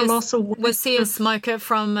colossal waste. Was he a smoker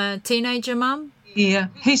from a teenager, Mum? Yeah,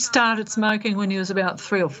 he started smoking when he was about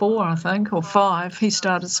 3 or 4, I think, or 5. He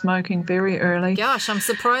started smoking very early. Gosh, I'm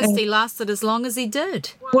surprised he lasted as long as he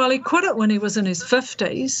did. Well, he quit it when he was in his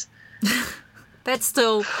 50s. That's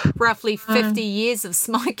still roughly 50 years of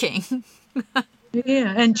smoking.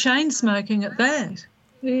 Yeah, and chain smoking at that.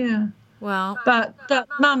 Yeah. Well, But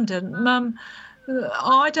Mum didn't. Mum,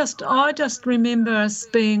 I just remember us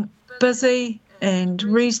being busy and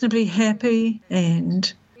reasonably happy,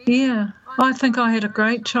 and yeah, I think I had a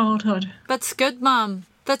great childhood. that's good, Mum.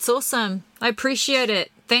 That's awesome. I appreciate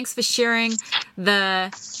it. Thanks for sharing the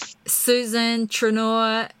Susan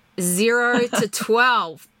Trenor 0 to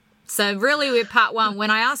 12. So really we're part 1. When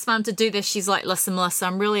I asked Mum to do this, she's like, listen, Melissa,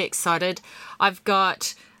 I'm really excited. I've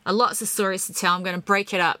got lots of stories to tell. I'm going to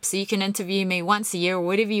break it up so you can interview me once a year or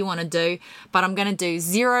whatever you want to do. But I'm going to do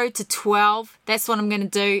 0 to 12. That's what I'm going to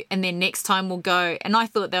do. And then next time we'll go. And I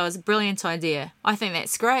thought that was a brilliant idea. I think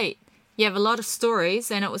that's great. You have a lot of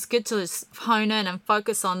stories, and it was good to just hone in and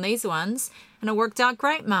focus on these ones. And it worked out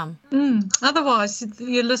great, Mum. Otherwise,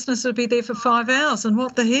 your listeners would be there for 5 hours, and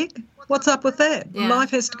what the heck? What's up with that? Yeah.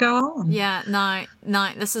 Life has to go on. Yeah, no,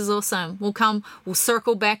 this is awesome. We'll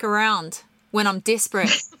circle back around when I'm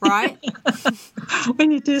desperate, right?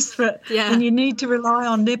 When you're desperate, Yeah. and you need to rely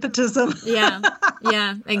on nepotism.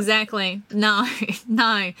 Yeah, exactly. No,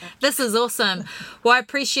 this is awesome. Well, I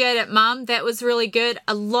appreciate it, Mum. That was really good.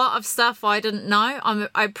 A lot of stuff I didn't know.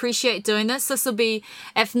 I appreciate doing this. This will be,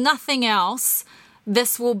 if nothing else,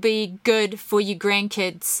 this will be good for your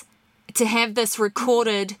grandkids to have this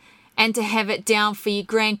recorded and to have it down for your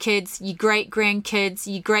grandkids, your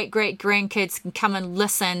great-grandkids, your great-great-grandkids can come and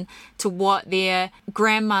listen to what their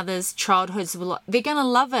grandmother's childhoods were like. They're going to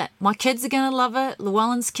love it. My kids are going to love it.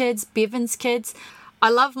 Llewellyn's kids, Bevan's kids. I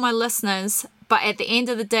love my listeners, but at the end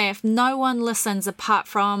of the day, if no one listens apart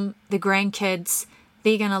from the grandkids,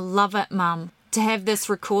 they're going to love it, Mum, to have this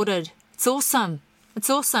recorded. It's awesome. It's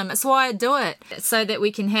awesome. It's why I do it, so that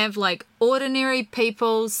we can have like ordinary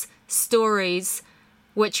people's stories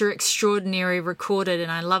which are extraordinary recorded,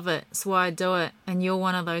 and I love it. That's why I do it, and you're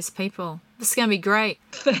one of those people. This is going to be great.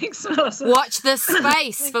 Thanks, Melissa. Watch this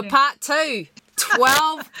space for part 2.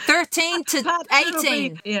 13 to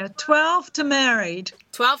 18. 12 to married.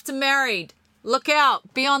 12 to married. Look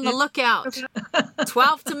out. Be on the lookout.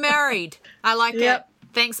 12 to married. I like it.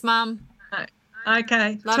 Thanks, Mum.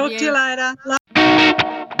 Okay. Love Talk you. to you later.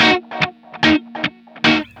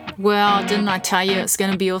 Well, didn't I tell you it's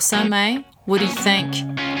going to be awesome, eh? What do you think?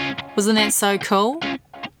 Wasn't that so cool?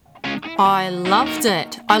 I loved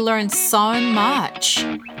it. I learned so much.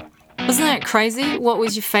 Wasn't that crazy? What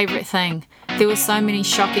was your favourite thing? There were so many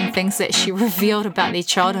shocking things that she revealed about their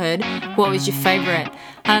childhood. What was your favourite?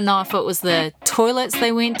 I don't know if it was the toilets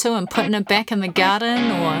they went to and putting it back in the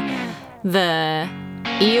garden, or the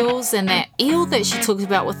eels and that eel that she talked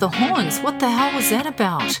about with the horns. What the hell was that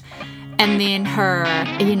about? And then her,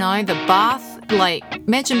 the bath. Like,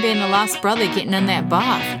 imagine being the last brother getting in that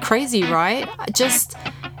bath. Crazy, right?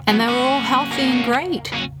 And they were all healthy and great.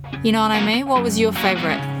 You know what I mean? What was your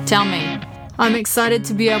favourite? Tell me. I'm excited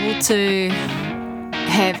to be able to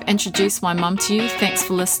have introduced my mum to you. Thanks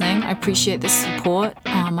for listening. I appreciate the support.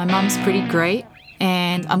 My mum's pretty great,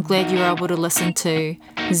 and I'm glad you were able to listen to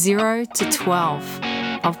 0 to 12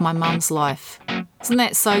 of my mum's life. Isn't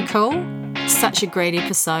that so cool? Such a great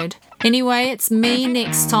episode. Anyway, it's me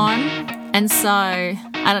next time. And so,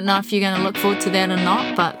 I don't know if you're going to look forward to that or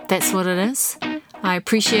not, but that's what it is. I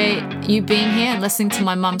appreciate you being here and listening to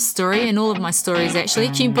my mum's story, and all of my stories, actually.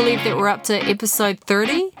 Can you believe that we're up to episode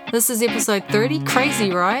 30? This is episode 30. Crazy,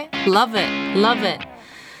 right? Love it. Love it.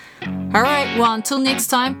 All right, well, until next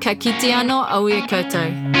time, ka kite anō au e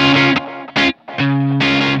koutou.